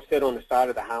panels sit on the side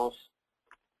of the house,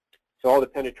 so all the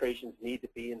penetrations need to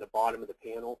be in the bottom of the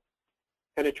panel.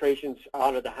 Penetrations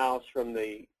out of the house from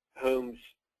the home's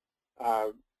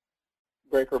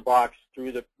breaker box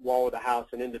through the wall of the house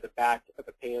and into the back of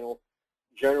the panel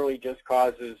generally just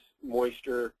causes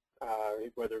moisture,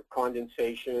 whether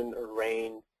condensation or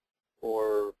rain,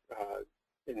 or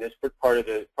in this part of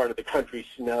the country,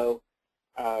 snow.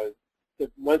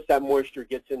 Once that moisture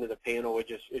gets into the panel,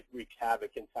 it wreaks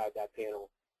havoc inside that panel.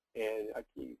 And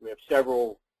we have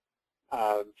several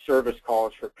service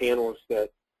calls for panels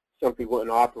that simply wouldn't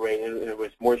operate, and it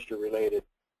was moisture related.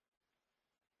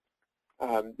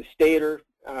 The stator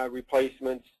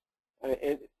replacements,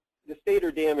 and the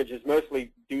stator damage is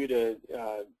mostly due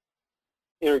to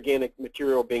inorganic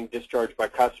material being discharged by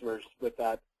customers with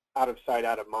that out of sight,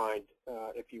 out of mind,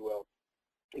 if you will.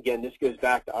 Again, this goes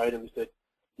back to items that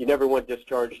you never want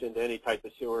discharged into any type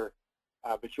of sewer,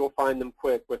 but you'll find them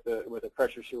quick with a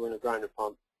pressure sewer and a grinder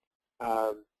pump.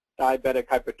 Diabetic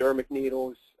hypodermic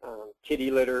needles, kitty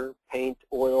litter, paint,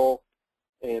 oil,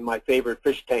 and my favorite,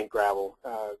 fish tank gravel.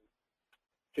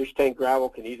 Fish tank gravel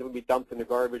can easily be dumped in the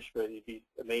garbage, but you'd be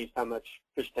amazed how much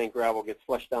fish tank gravel gets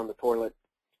flushed down the toilet.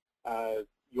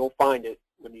 You'll find it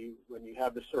when you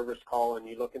have the service call and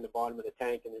you look in the bottom of the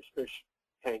tank and there's fish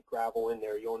tank gravel in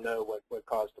there. You'll know what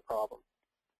caused the problem.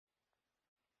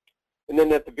 And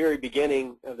then at the very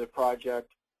beginning of the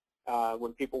project,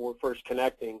 when people were first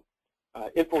connecting,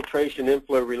 infiltration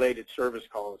inflow related service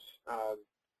calls.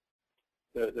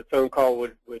 The phone call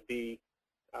would be,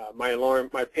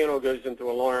 my panel goes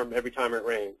into alarm every time it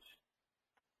rains.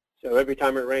 So every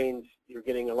time it rains, you're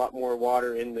getting a lot more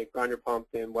water in the grinder pump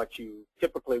than what you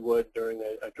typically would during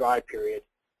a dry period.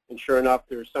 And sure enough,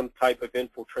 there's some type of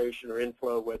infiltration or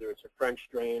inflow, whether it's a French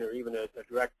drain or even a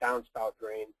direct downspout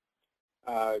drain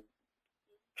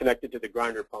connected to the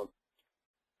grinder pump.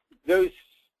 Those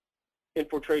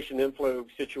infiltration inflow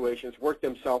situations work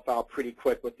themselves out pretty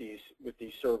quick with these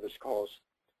service calls.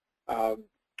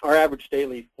 Our average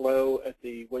daily flow at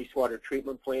the wastewater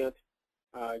treatment plant,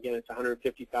 again, it's a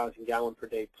 150,000 gallon per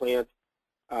day plant,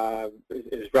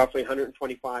 is roughly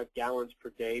 125 gallons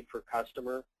per day per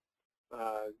customer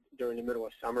during the middle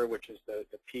of summer, which is the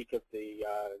peak of the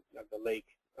lake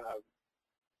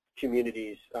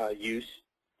community's use.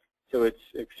 So it's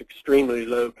extremely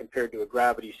low compared to a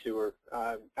gravity sewer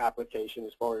application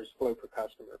as far as flow per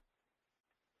customer.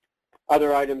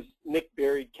 Other items,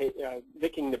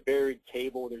 nicking the buried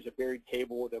cable. There's a buried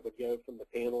cable that would go from the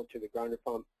panel to the grinder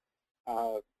pump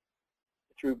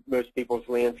through most people's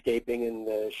landscaping, and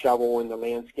the shovel and the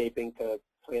landscaping to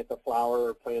plant a flower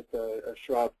or plant a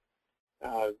shrub.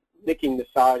 Nicking the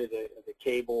side of the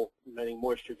cable, letting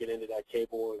moisture get into that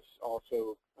cable is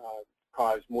also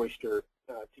cause moisture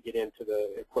to get into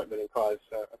the equipment and cause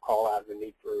a call out of the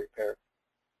need for a repair.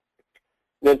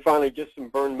 And then finally, just some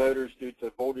burn motors due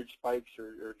to voltage spikes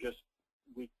or just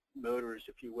weak motors,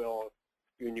 if you will.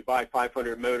 When you buy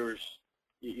 500 motors,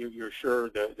 you're sure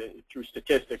that through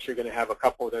statistics you're going to have a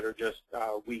couple that are just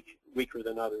weaker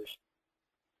than others.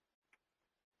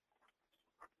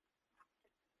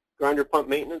 Grinder pump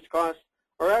maintenance costs.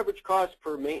 Our average cost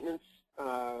per maintenance,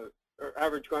 or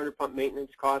average grinder pump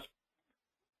maintenance cost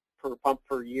per pump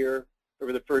per year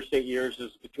over the first 8 years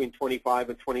is between $25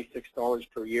 and $26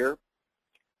 per year.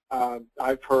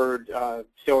 I've heard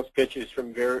sales pitches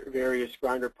from various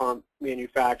grinder pump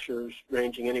manufacturers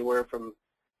ranging anywhere from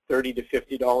 $30 to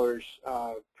 $50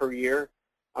 per year.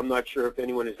 I'm not sure if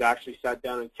anyone has actually sat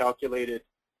down and calculated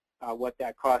what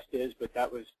that cost is, but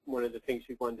that was one of the things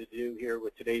we wanted to do here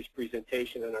with today's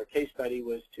presentation and our case study,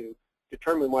 was to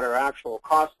determine what our actual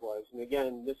cost was. And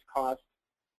again, this cost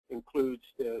includes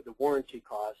the warranty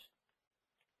cost.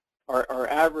 Our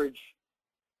average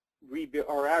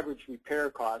repair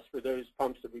cost for those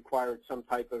pumps that required some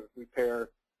type of repair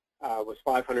was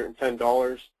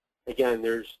 $510. Again,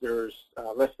 there's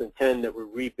less than 10 that were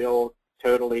rebuilt,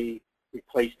 totally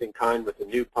replaced in kind with a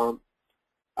new pump.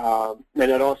 And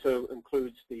it also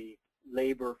includes the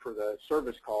labor for the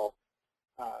service call.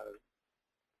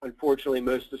 Unfortunately,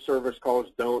 most of the service calls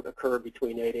don't occur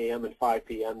between 8 a.m. and 5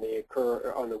 p.m. They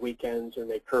occur on the weekends, and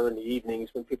they occur in the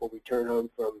evenings when people return home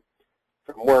from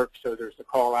work. So there's the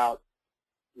call-out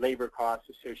labor costs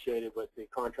associated with the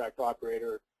contract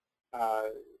operator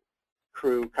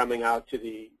crew coming out to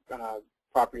the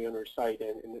property owner's site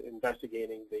and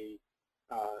investigating the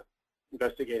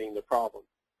problem.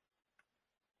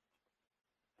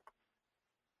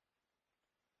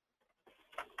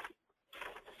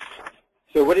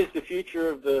 So what is the future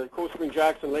of the Cool Spring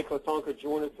Jackson Lake Latonka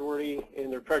Joint Authority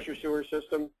and their pressure sewer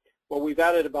system? Well, we've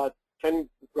added about 10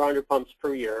 grinder pumps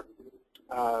per year,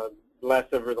 less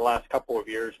over the last couple of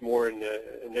years, more in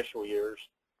the initial years.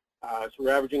 So we're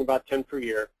averaging about 10 per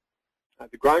year.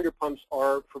 The grinder pumps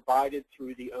are provided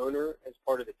through the owner as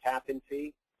part of the tap-in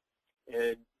fee.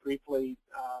 And briefly,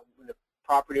 when the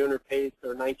property owner pays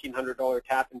their $1,900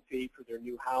 tap-in fee for their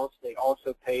new house, they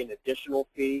also pay an additional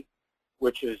fee,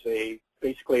 which is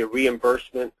basically a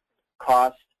reimbursement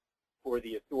cost for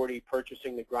the authority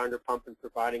purchasing the grinder pump and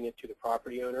providing it to the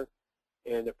property owner.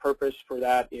 And the purpose for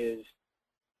that is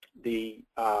the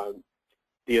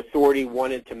authority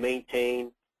wanted to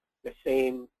maintain the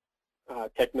same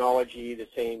technology, the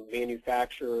same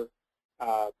manufacturer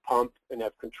pump, and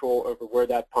have control over where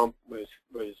that pump was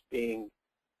being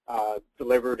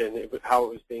delivered and how it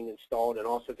was being installed, and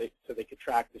also so they could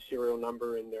track the serial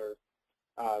number in their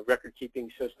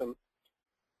record-keeping system.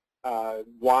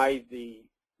 Why the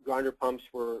grinder pumps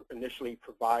were initially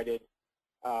provided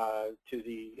to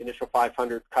the initial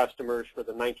 500 customers for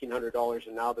the $1,900,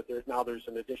 and now there's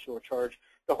an additional charge.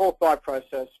 The whole thought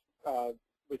process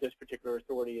with this particular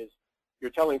authority is you're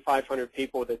telling 500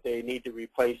 people that they need to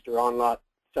replace their on-lot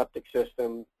septic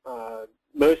system.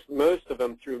 Most of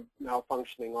them through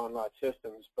malfunctioning on-lot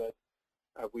systems, but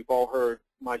we've all heard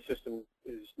my system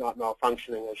is not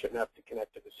malfunctioning. I shouldn't have to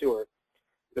connect to the sewer.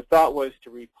 The thought was to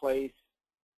replace,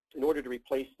 in order to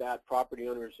replace that property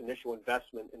owner's initial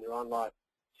investment in their on-lot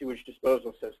sewage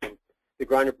disposal system, the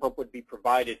grinder pump would be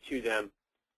provided to them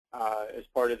as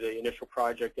part of the initial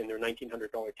project in their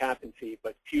 $1,900 tap-in fee,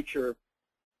 but future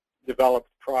developed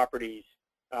properties,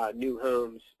 new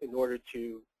homes, in order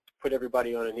to put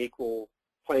everybody on an equal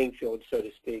playing field, so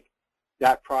to speak,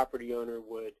 that property owner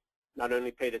would not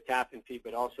only pay the tap-in fee,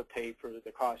 but also pay for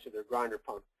the cost of their grinder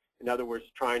pump. In other words,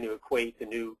 trying to equate the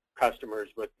new customers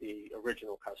with the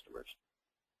original customers.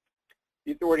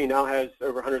 The authority now has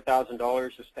over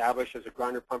 $100,000 established as a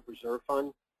grinder pump reserve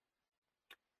fund.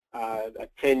 A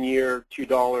 10-year,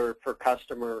 $2 per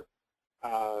customer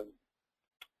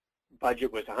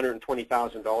budget was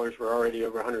 $120,000. We're already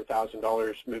over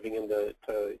 $100,000 moving into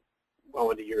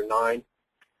well into year 9.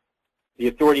 The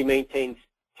authority maintains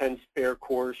 10 spare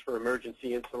cores for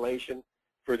emergency installation.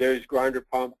 For those grinder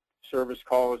pump service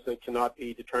calls that cannot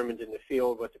be determined in the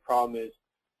field, what the problem is,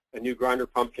 a new grinder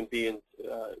pump can be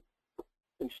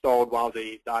installed while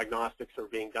the diagnostics are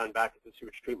being done back at the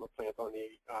sewage treatment plant on the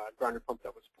grinder pump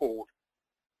that was pulled.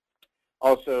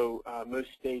 Also, most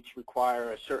states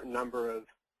require a certain number of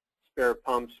spare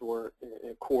pumps or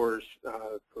cores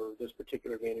for this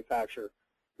particular manufacturer.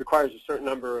 Requires a certain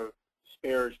number of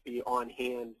spares be on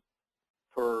hand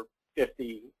for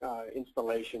 50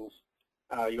 installations.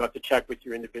 You have to check with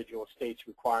your individual state's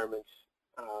requirements.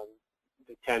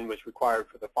 The 10 was required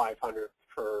for the 500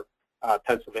 for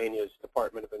Pennsylvania's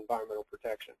Department of Environmental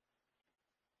Protection.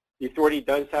 The authority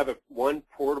does have one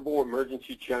portable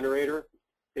emergency generator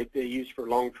that they use for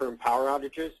long-term power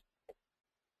outages.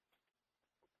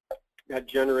 That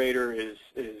generator is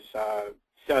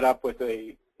set up with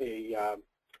a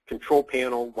control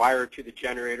panel wired to the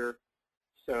generator.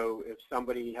 So if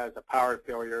somebody has a power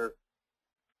failure,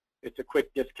 it's a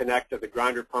quick disconnect of the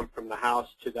grinder pump from the house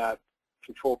to that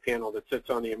control panel that sits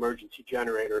on the emergency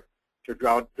generator to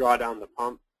draw down the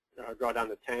pump, draw down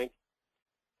the tank.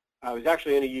 I was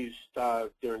actually only used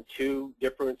during 2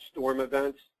 different storm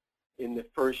events. In the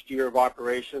first year of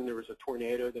operation, there was a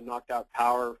tornado that knocked out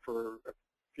power for a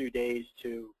few days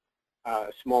to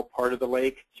a small part of the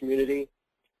lake community.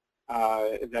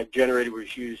 That generator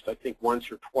was used, I think,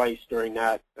 once or twice during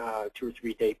that 2 or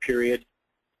 3 day period.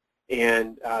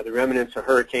 And the remnants of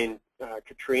Hurricane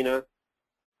Katrina,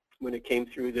 when it came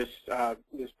through this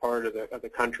part of the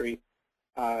country,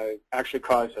 actually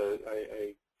caused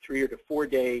a 3 to 4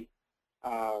 day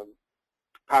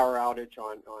power outage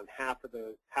on half of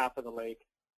the lake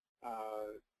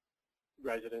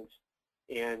residents,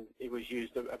 and it was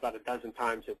used about a dozen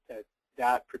times at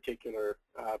that particular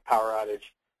power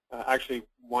outage. Actually,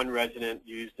 one resident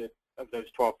used it. Of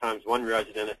those 12 times, one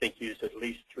resident, I think, used it at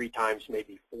least 3 times,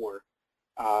 maybe 4.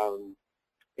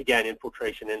 Again,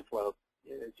 infiltration, inflow.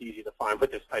 it's easy to find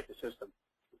with this type of system.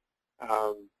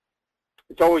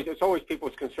 It's always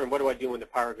people's concern. What do I do when the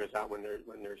power goes out when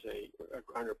there's a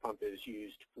grinder pump is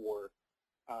used for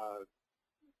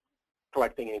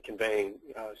collecting and conveying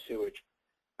sewage?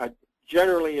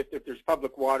 Generally, if there's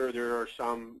public water, there are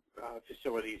some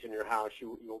facilities in your house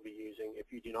you'll be using.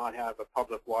 If you do not have a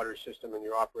public water system and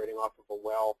you're operating off of a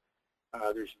well,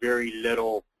 there's very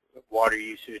little water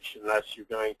usage unless you're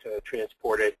going to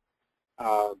transport it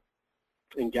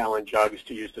in gallon jugs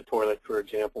to use the toilet, for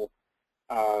example.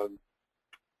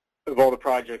 Of all the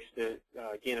projects that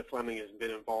Gannett Fleming has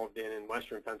been involved in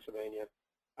Western Pennsylvania,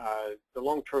 the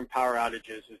long-term power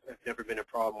outages have never been a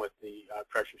problem with the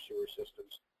pressure sewer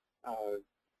systems.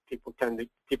 People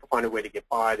find a way to get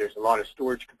by. There's a lot of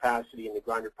storage capacity in the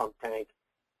grinder pump tank.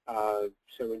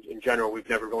 So in general, we've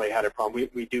never really had a problem.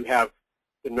 We do have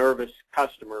the nervous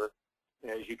customer,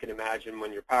 as you can imagine,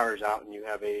 when your power's out and you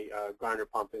have a grinder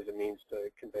pump as a means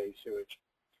to convey sewage.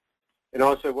 And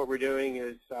also what we're doing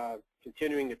is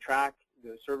continuing to track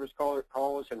the service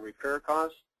calls and repair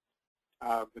costs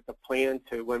with the plan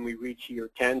to, when we reach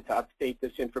year 10, to update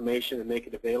this information and make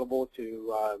it available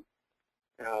to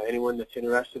anyone that's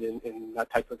interested in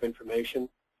that type of information.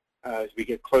 As we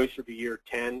get closer to year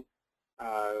 10,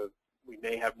 we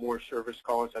may have more service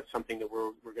calls. That's something that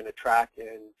we're going to track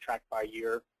by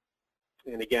year.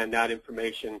 And again, that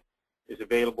information is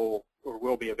available or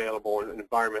will be available on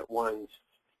Environment One's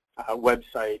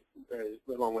website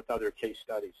along with other case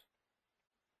studies.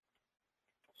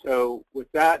 So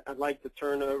with that, I'd like to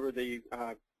turn over the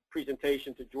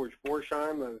presentation to George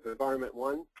Borsheim of Environment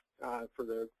One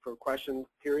for question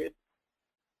period.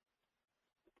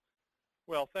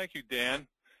 Well, thank you, Dan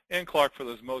and Clark, for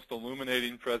those most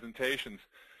illuminating presentations.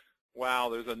 Wow,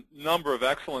 there's a number of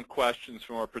excellent questions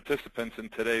from our participants in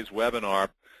today's webinar.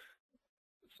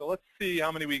 So let's see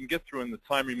how many we can get through in the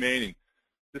time remaining.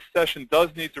 This session does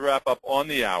need to wrap up on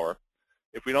the hour.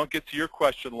 If we don't get to your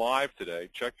question live today,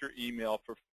 check your email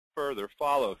for further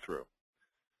follow-through.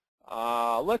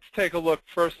 Let's take a look,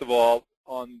 first of all,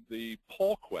 on the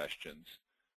poll questions.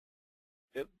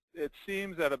 It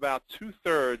seems that about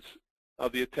 2/3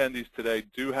 of the attendees today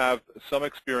do have some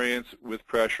experience with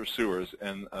pressure sewers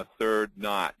and a third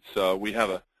not. So we have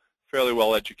a fairly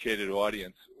well-educated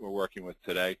audience we're working with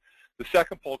today. The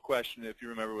second poll question, if you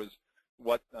remember, was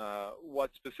what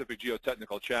specific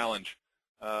geotechnical challenge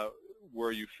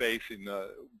were you facing,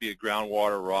 be it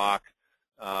groundwater, rock,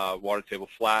 water table,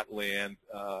 flat land,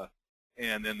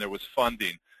 and then there was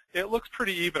funding. It looks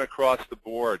pretty even across the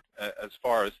board as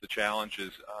far as the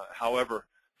challenges. However,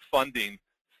 funding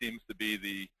seems to be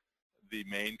the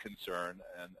main concern,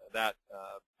 and that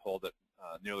polled at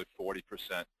nearly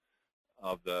 40%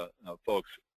 of the folks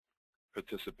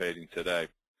participating today.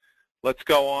 Let's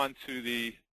go on to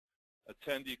the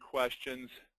attendee questions.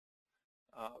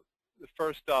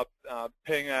 First up,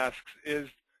 Ping asks, is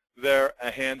there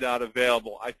a handout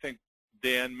available? I think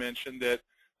Dan mentioned that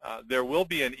there will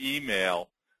be an email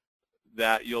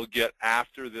that you'll get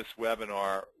after this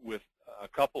webinar with a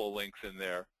couple of links in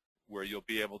there where you'll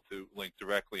be able to link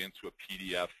directly into a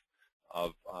PDF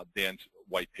of Dan's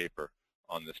white paper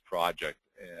on this project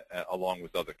along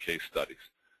with other case studies.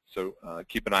 So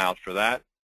keep an eye out for that.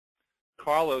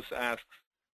 Carlos asks,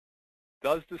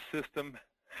 does the system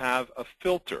have a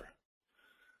filter?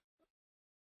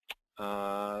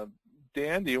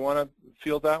 Dan, do you want to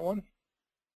field that one?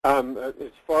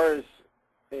 As far as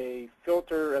a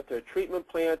filter at the treatment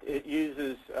plant, it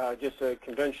uses just a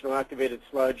conventional activated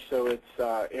sludge, so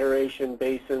it's aeration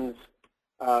basins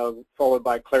followed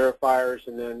by clarifiers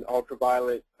and then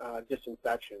ultraviolet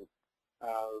disinfection.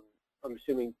 I'm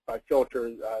assuming by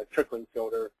filter, trickling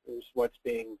filter is what's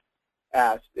being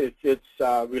asked. If it's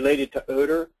related to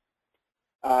odor,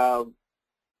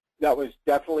 that was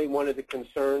definitely one of the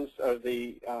concerns of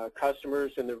the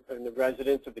customers and the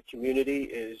residents of the community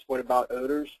is, what about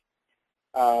odors?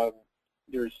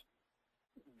 There's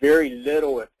very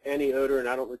little, if any, odor, and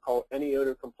I don't recall any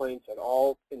odor complaints at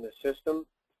all in the system.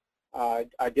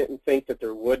 I didn't think that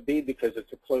there would be because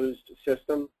it's a closed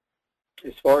system.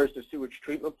 As far as the sewage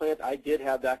treatment plant, I did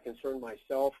have that concern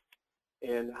myself.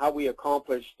 And how we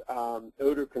accomplished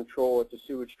odor control at the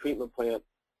sewage treatment plant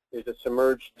is a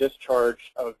submerged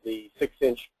discharge of the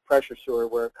 6-inch pressure sewer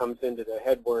where it comes into the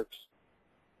headworks,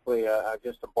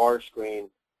 just a bar screen.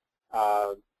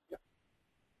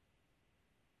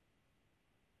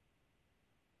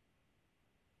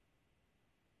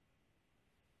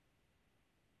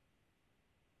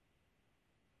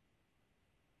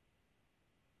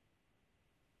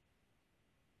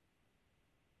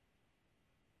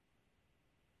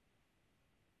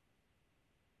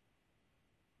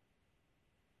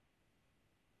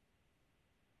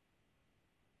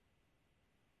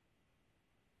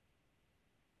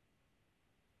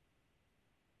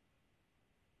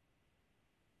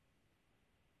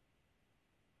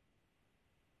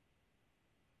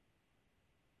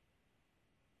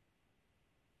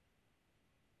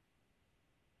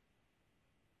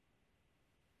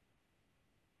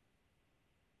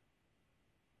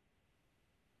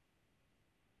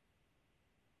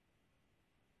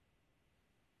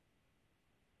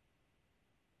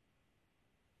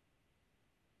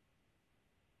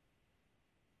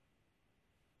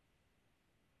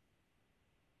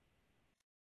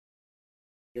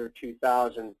 year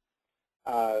 2000,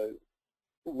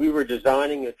 we were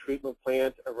designing a treatment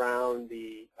plant around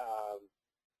the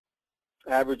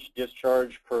average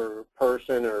discharge per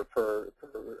person or per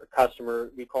customer.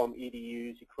 We call them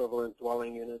EDUs, equivalent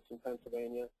dwelling units in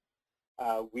Pennsylvania.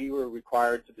 We were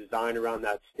required to design around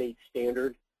that state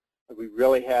standard. We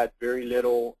really had very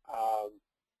little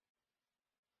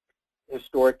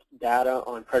historic data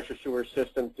on pressure sewer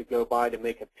systems to go by to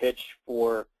make a pitch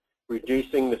for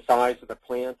reducing the size of the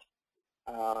plant.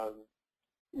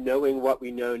 Knowing what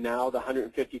we know now, the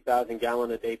 150,000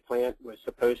 gallon a day plant was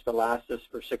supposed to last us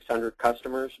for 600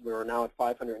 customers. We're now at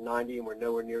 590 and we're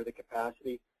nowhere near the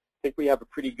capacity. I think we have a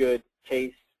pretty good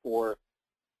case for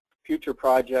future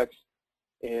projects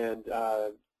and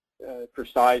for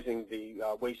sizing the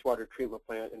wastewater treatment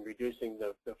plant and reducing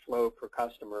the flow per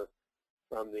customer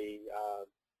from the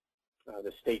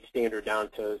state standard down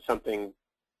to something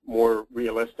more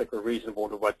realistic or reasonable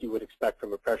to what you would expect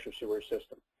from a pressure sewer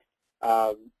system.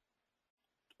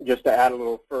 Just to add a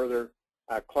little further,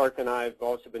 Clark and I have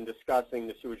also been discussing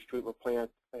the sewage treatment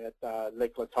plant at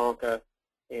Lake Latonka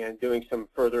and doing some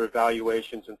further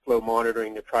evaluations and flow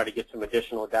monitoring to try to get some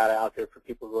additional data out there for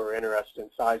people who are interested in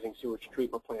sizing sewage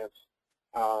treatment plants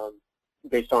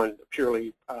based on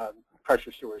purely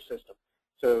pressure sewer system.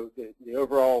 So the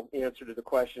overall answer to the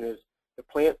question is the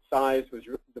plant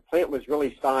was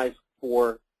really sized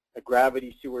for a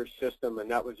gravity sewer system,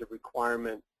 and that was a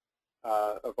requirement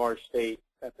of our state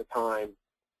at the time,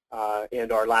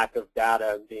 and our lack of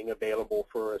data being available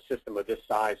for a system of this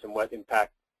size and what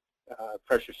impact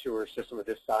pressure sewer system of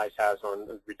this size has on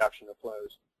the reduction of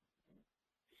flows.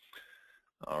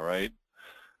 All right.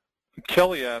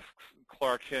 Kelly asks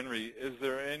Clark Henry, is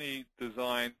there any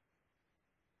design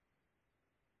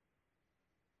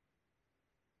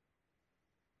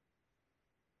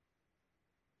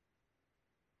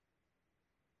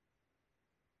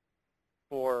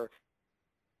for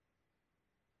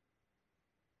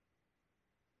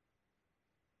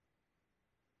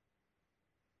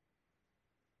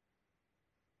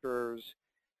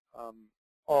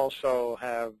also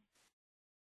have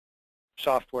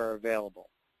software available?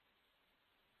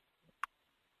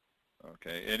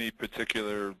 Okay. Any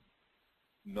particular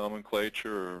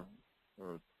nomenclature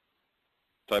or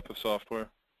type of software?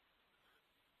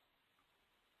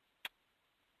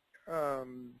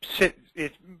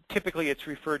 Typically, it's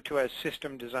referred to as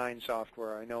system design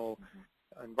software. I know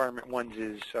Environment One's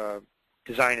is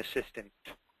Design Assistant.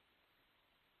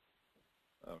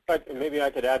 But maybe I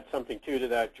could add something too to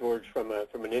that, George, from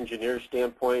an engineer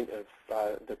standpoint. If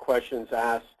the question's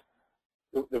asked,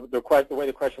 the way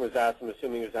the question was asked, I'm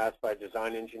assuming it was asked by a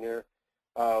design engineer.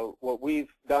 What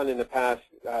we've done in the past,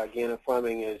 Gana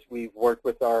Fleming, is we've worked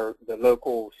with the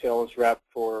local sales rep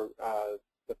for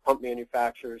the pump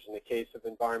manufacturers. In the case of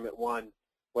Environment One,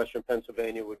 Western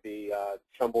Pennsylvania would be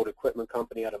Trumbold Equipment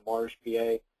Company out of Mars,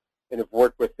 PA, and have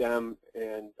worked with them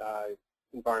and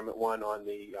Environment One on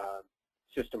the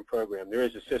system program. There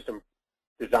is a system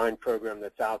design program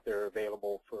that's out there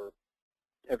available for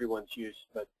everyone's use,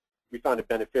 but we found it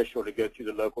beneficial to go through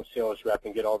the local sales rep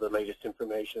and get all the latest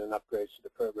information and upgrades to the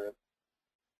program.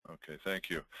 Okay, thank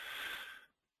you.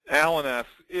 Alan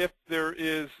asks, if there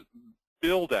is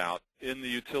build-out in the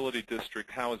utility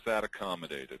district, how is that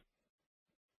accommodated?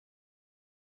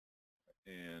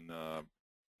 And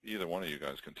either one of you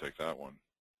guys can take that one.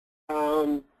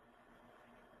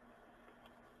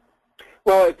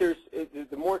 Well,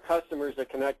 the more customers that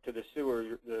connect to the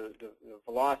sewer, the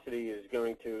velocity is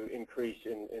going to increase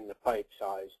in the pipe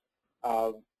size.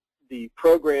 The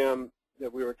program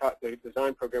that the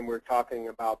design program we were talking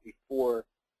about before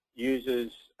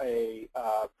uses a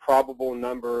probable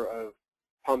number of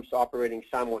pumps operating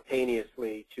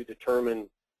simultaneously to determine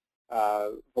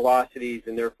velocities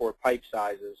and therefore pipe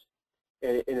sizes.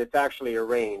 And it's actually a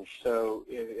range. So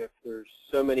if there's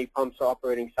so many pumps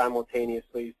operating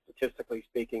simultaneously, statistically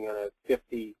speaking, on a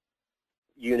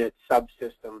 50-unit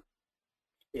subsystem,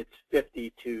 it's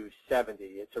 50 to 70.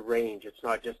 It's a range. It's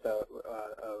not just a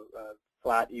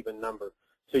flat, even number.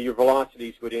 So your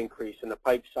velocities would increase, and the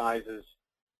pipe sizes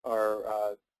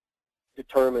are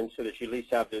determined so that you at least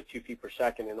have the 2 feet per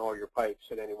second in all your pipes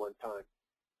at any one time.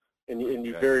 And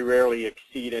you very rarely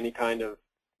exceed any kind of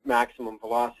maximum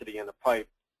velocity in a pipe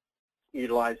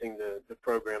utilizing the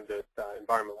program that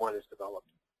Environment One has developed.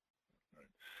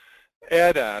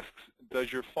 Ed asks,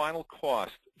 does your final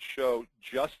cost show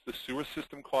just the sewer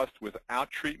system cost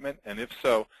without treatment? And if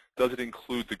so, does it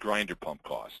include the grinder pump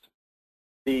cost?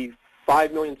 The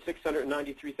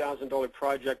 $5,693,000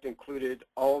 project included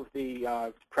all of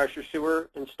the pressure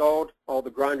sewer installed, all the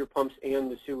grinder pumps,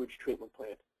 and the sewage treatment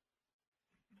plant.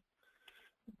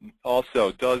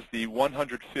 Also, does the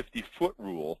 150-foot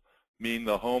rule mean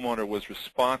the homeowner was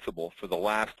responsible for the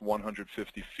last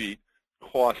 150 feet,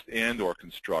 cost and or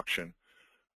construction,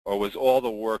 or was all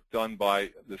the work done by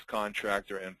this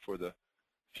contractor and for the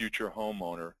future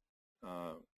homeowner?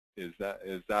 Is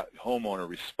that homeowner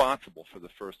responsible for the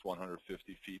first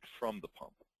 150 feet from the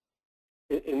pump?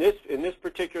 In this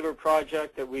particular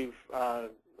project that we've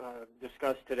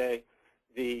discussed today,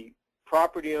 the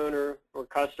property owner or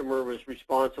customer was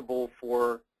responsible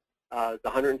for the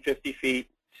 150 feet.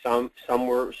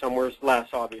 Somewhere less,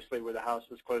 obviously, where the house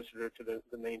was closer to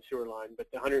the main sewer line,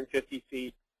 but the 150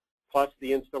 feet plus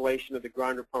the installation of the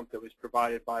grinder pump that was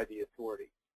provided by the authority.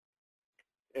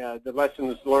 The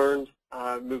lessons learned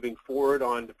moving forward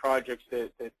on the projects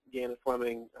that Gannett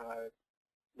Fleming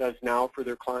does now for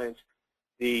their clients,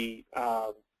 we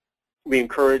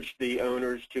encourage the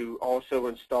owners to also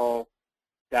install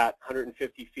that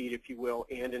 150 feet, if you will,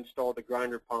 and install the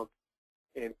grinder pump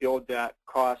and build that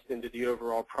cost into the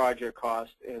overall project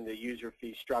cost and the user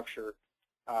fee structure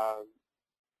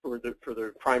for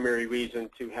the primary reason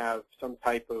to have some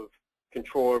type of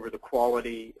control over the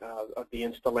quality of the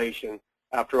installation.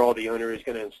 After all, the owner is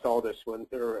going to install this when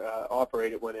they're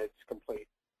operate it when it's complete.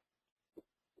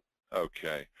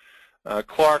 Okay.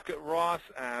 Clark, Ross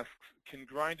asks, can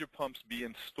grinder pumps be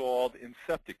installed in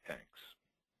septic tanks?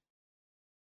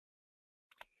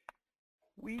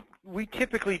 We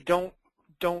typically don't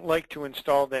like to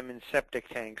install them in septic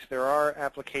tanks. There are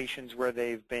applications where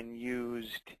they've been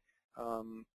used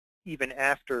even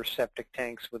after septic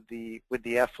tanks with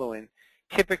the effluent.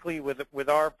 Typically, with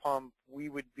our pump, we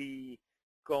would be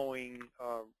going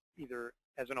either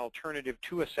as an alternative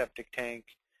to a septic tank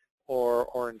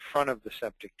or in front of the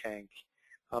septic tank,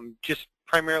 just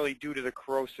primarily due to the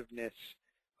corrosiveness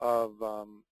of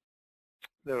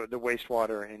the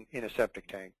wastewater in a septic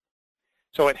tank.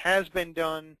 So it has been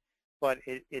done, but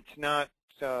it's not,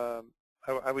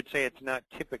 I would say it's not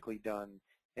typically done,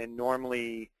 and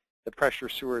normally the pressure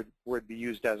sewer would be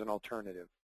used as an alternative.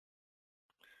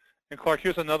 And Clark,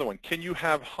 here's another one. Can you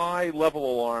have high-level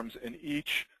alarms in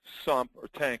each sump or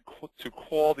tank to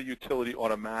call the utility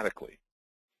automatically?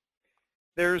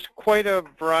 There's quite a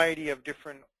variety of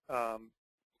different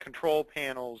control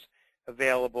panels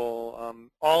available,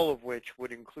 all of which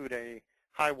would include a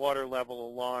high water level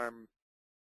alarm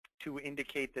to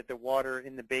indicate that the water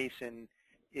in the basin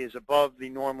is above the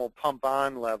normal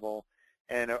pump-on level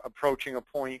and approaching a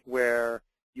point where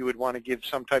you would want to give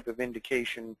some type of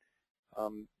indication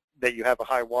that you have a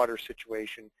high water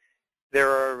situation. There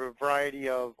are a variety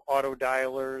of auto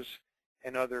dialers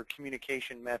and other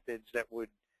communication methods that would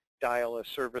dial a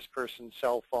service person's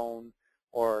cell phone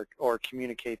or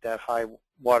communicate that high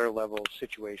water level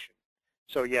situation.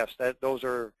 So yes, those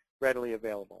are readily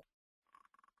available.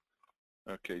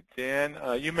 Okay, Dan,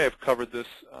 you may have covered this.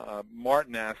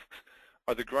 Martin asks,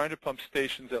 are the grinder pump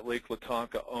stations at Lake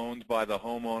Latonka owned by the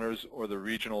homeowners or the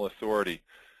regional authority?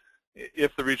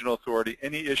 If the regional authority,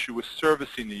 any issue with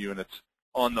servicing the units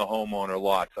on the homeowner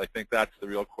lots? I think that's the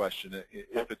real question.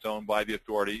 If it's owned by the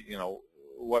authority, you know,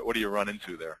 what do you run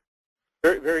into there?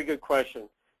 Very, very good question.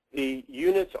 The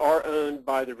units are owned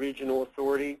by the regional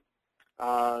authority,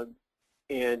 and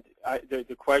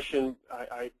the question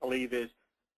I believe is,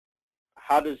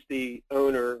 how does the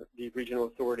owner, the regional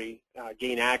authority,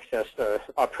 gain access to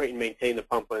operate and maintain the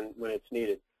pump when it's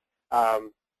needed?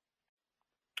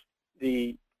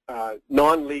 The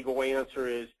non-legal answer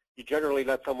is you generally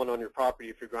let someone on your property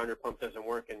if your grinder pump doesn't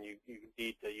work and you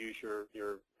need to use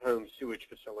your home sewage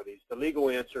facilities. The legal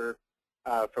answer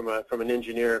from an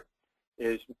engineer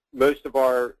is most of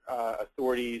our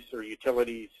authorities or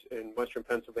utilities in western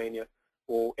Pennsylvania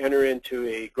will enter into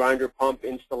a grinder pump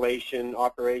installation,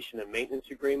 operation, and maintenance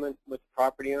agreement with the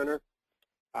property owner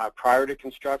prior to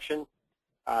construction.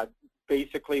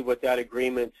 Basically, what that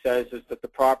agreement says is that the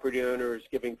property owner is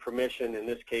giving permission, in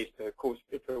this case,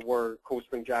 if it were Cold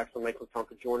Spring Jackson Lake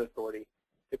Latonka Joint Authority,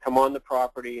 to come on the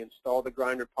property, install the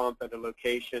grinder pump at a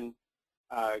location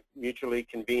mutually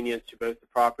convenient to both the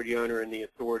property owner and the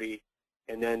authority,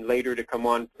 and then later to come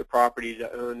on the property to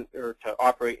own or to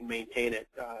operate and maintain it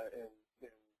and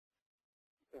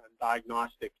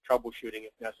diagnostic troubleshooting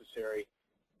if necessary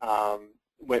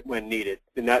when needed.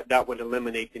 And that would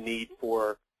eliminate the need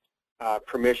for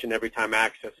permission every time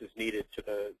access is needed to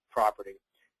the property.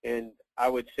 And I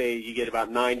would say you get about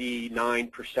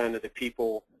 99% of the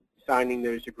people signing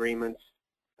those agreements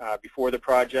before the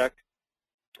project.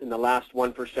 And the last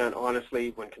 1%,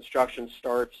 honestly, when construction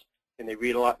starts and they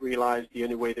realize the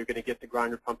only way they're going to get the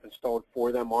grinder pump installed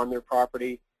for them on their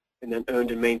property and then owned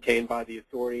and maintained by the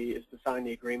authority is to sign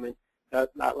the agreement,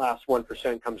 that last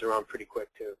 1% comes around pretty quick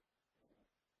too.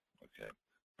 Okay,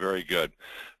 very good.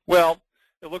 Well,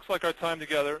 it looks like our time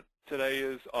together today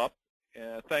is up.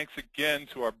 Thanks again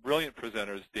to our brilliant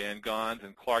presenters, Dan Gons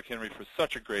and Clark Henry, for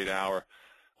such a great hour.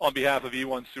 On behalf of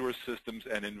E1 Sewer Systems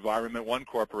and Environment One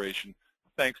Corporation,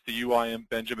 thanks to UIM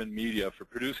Benjamin Media for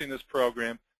producing this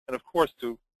program, and of course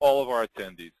to all of our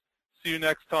attendees. See you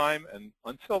next time, and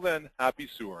until then, happy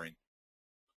sewering.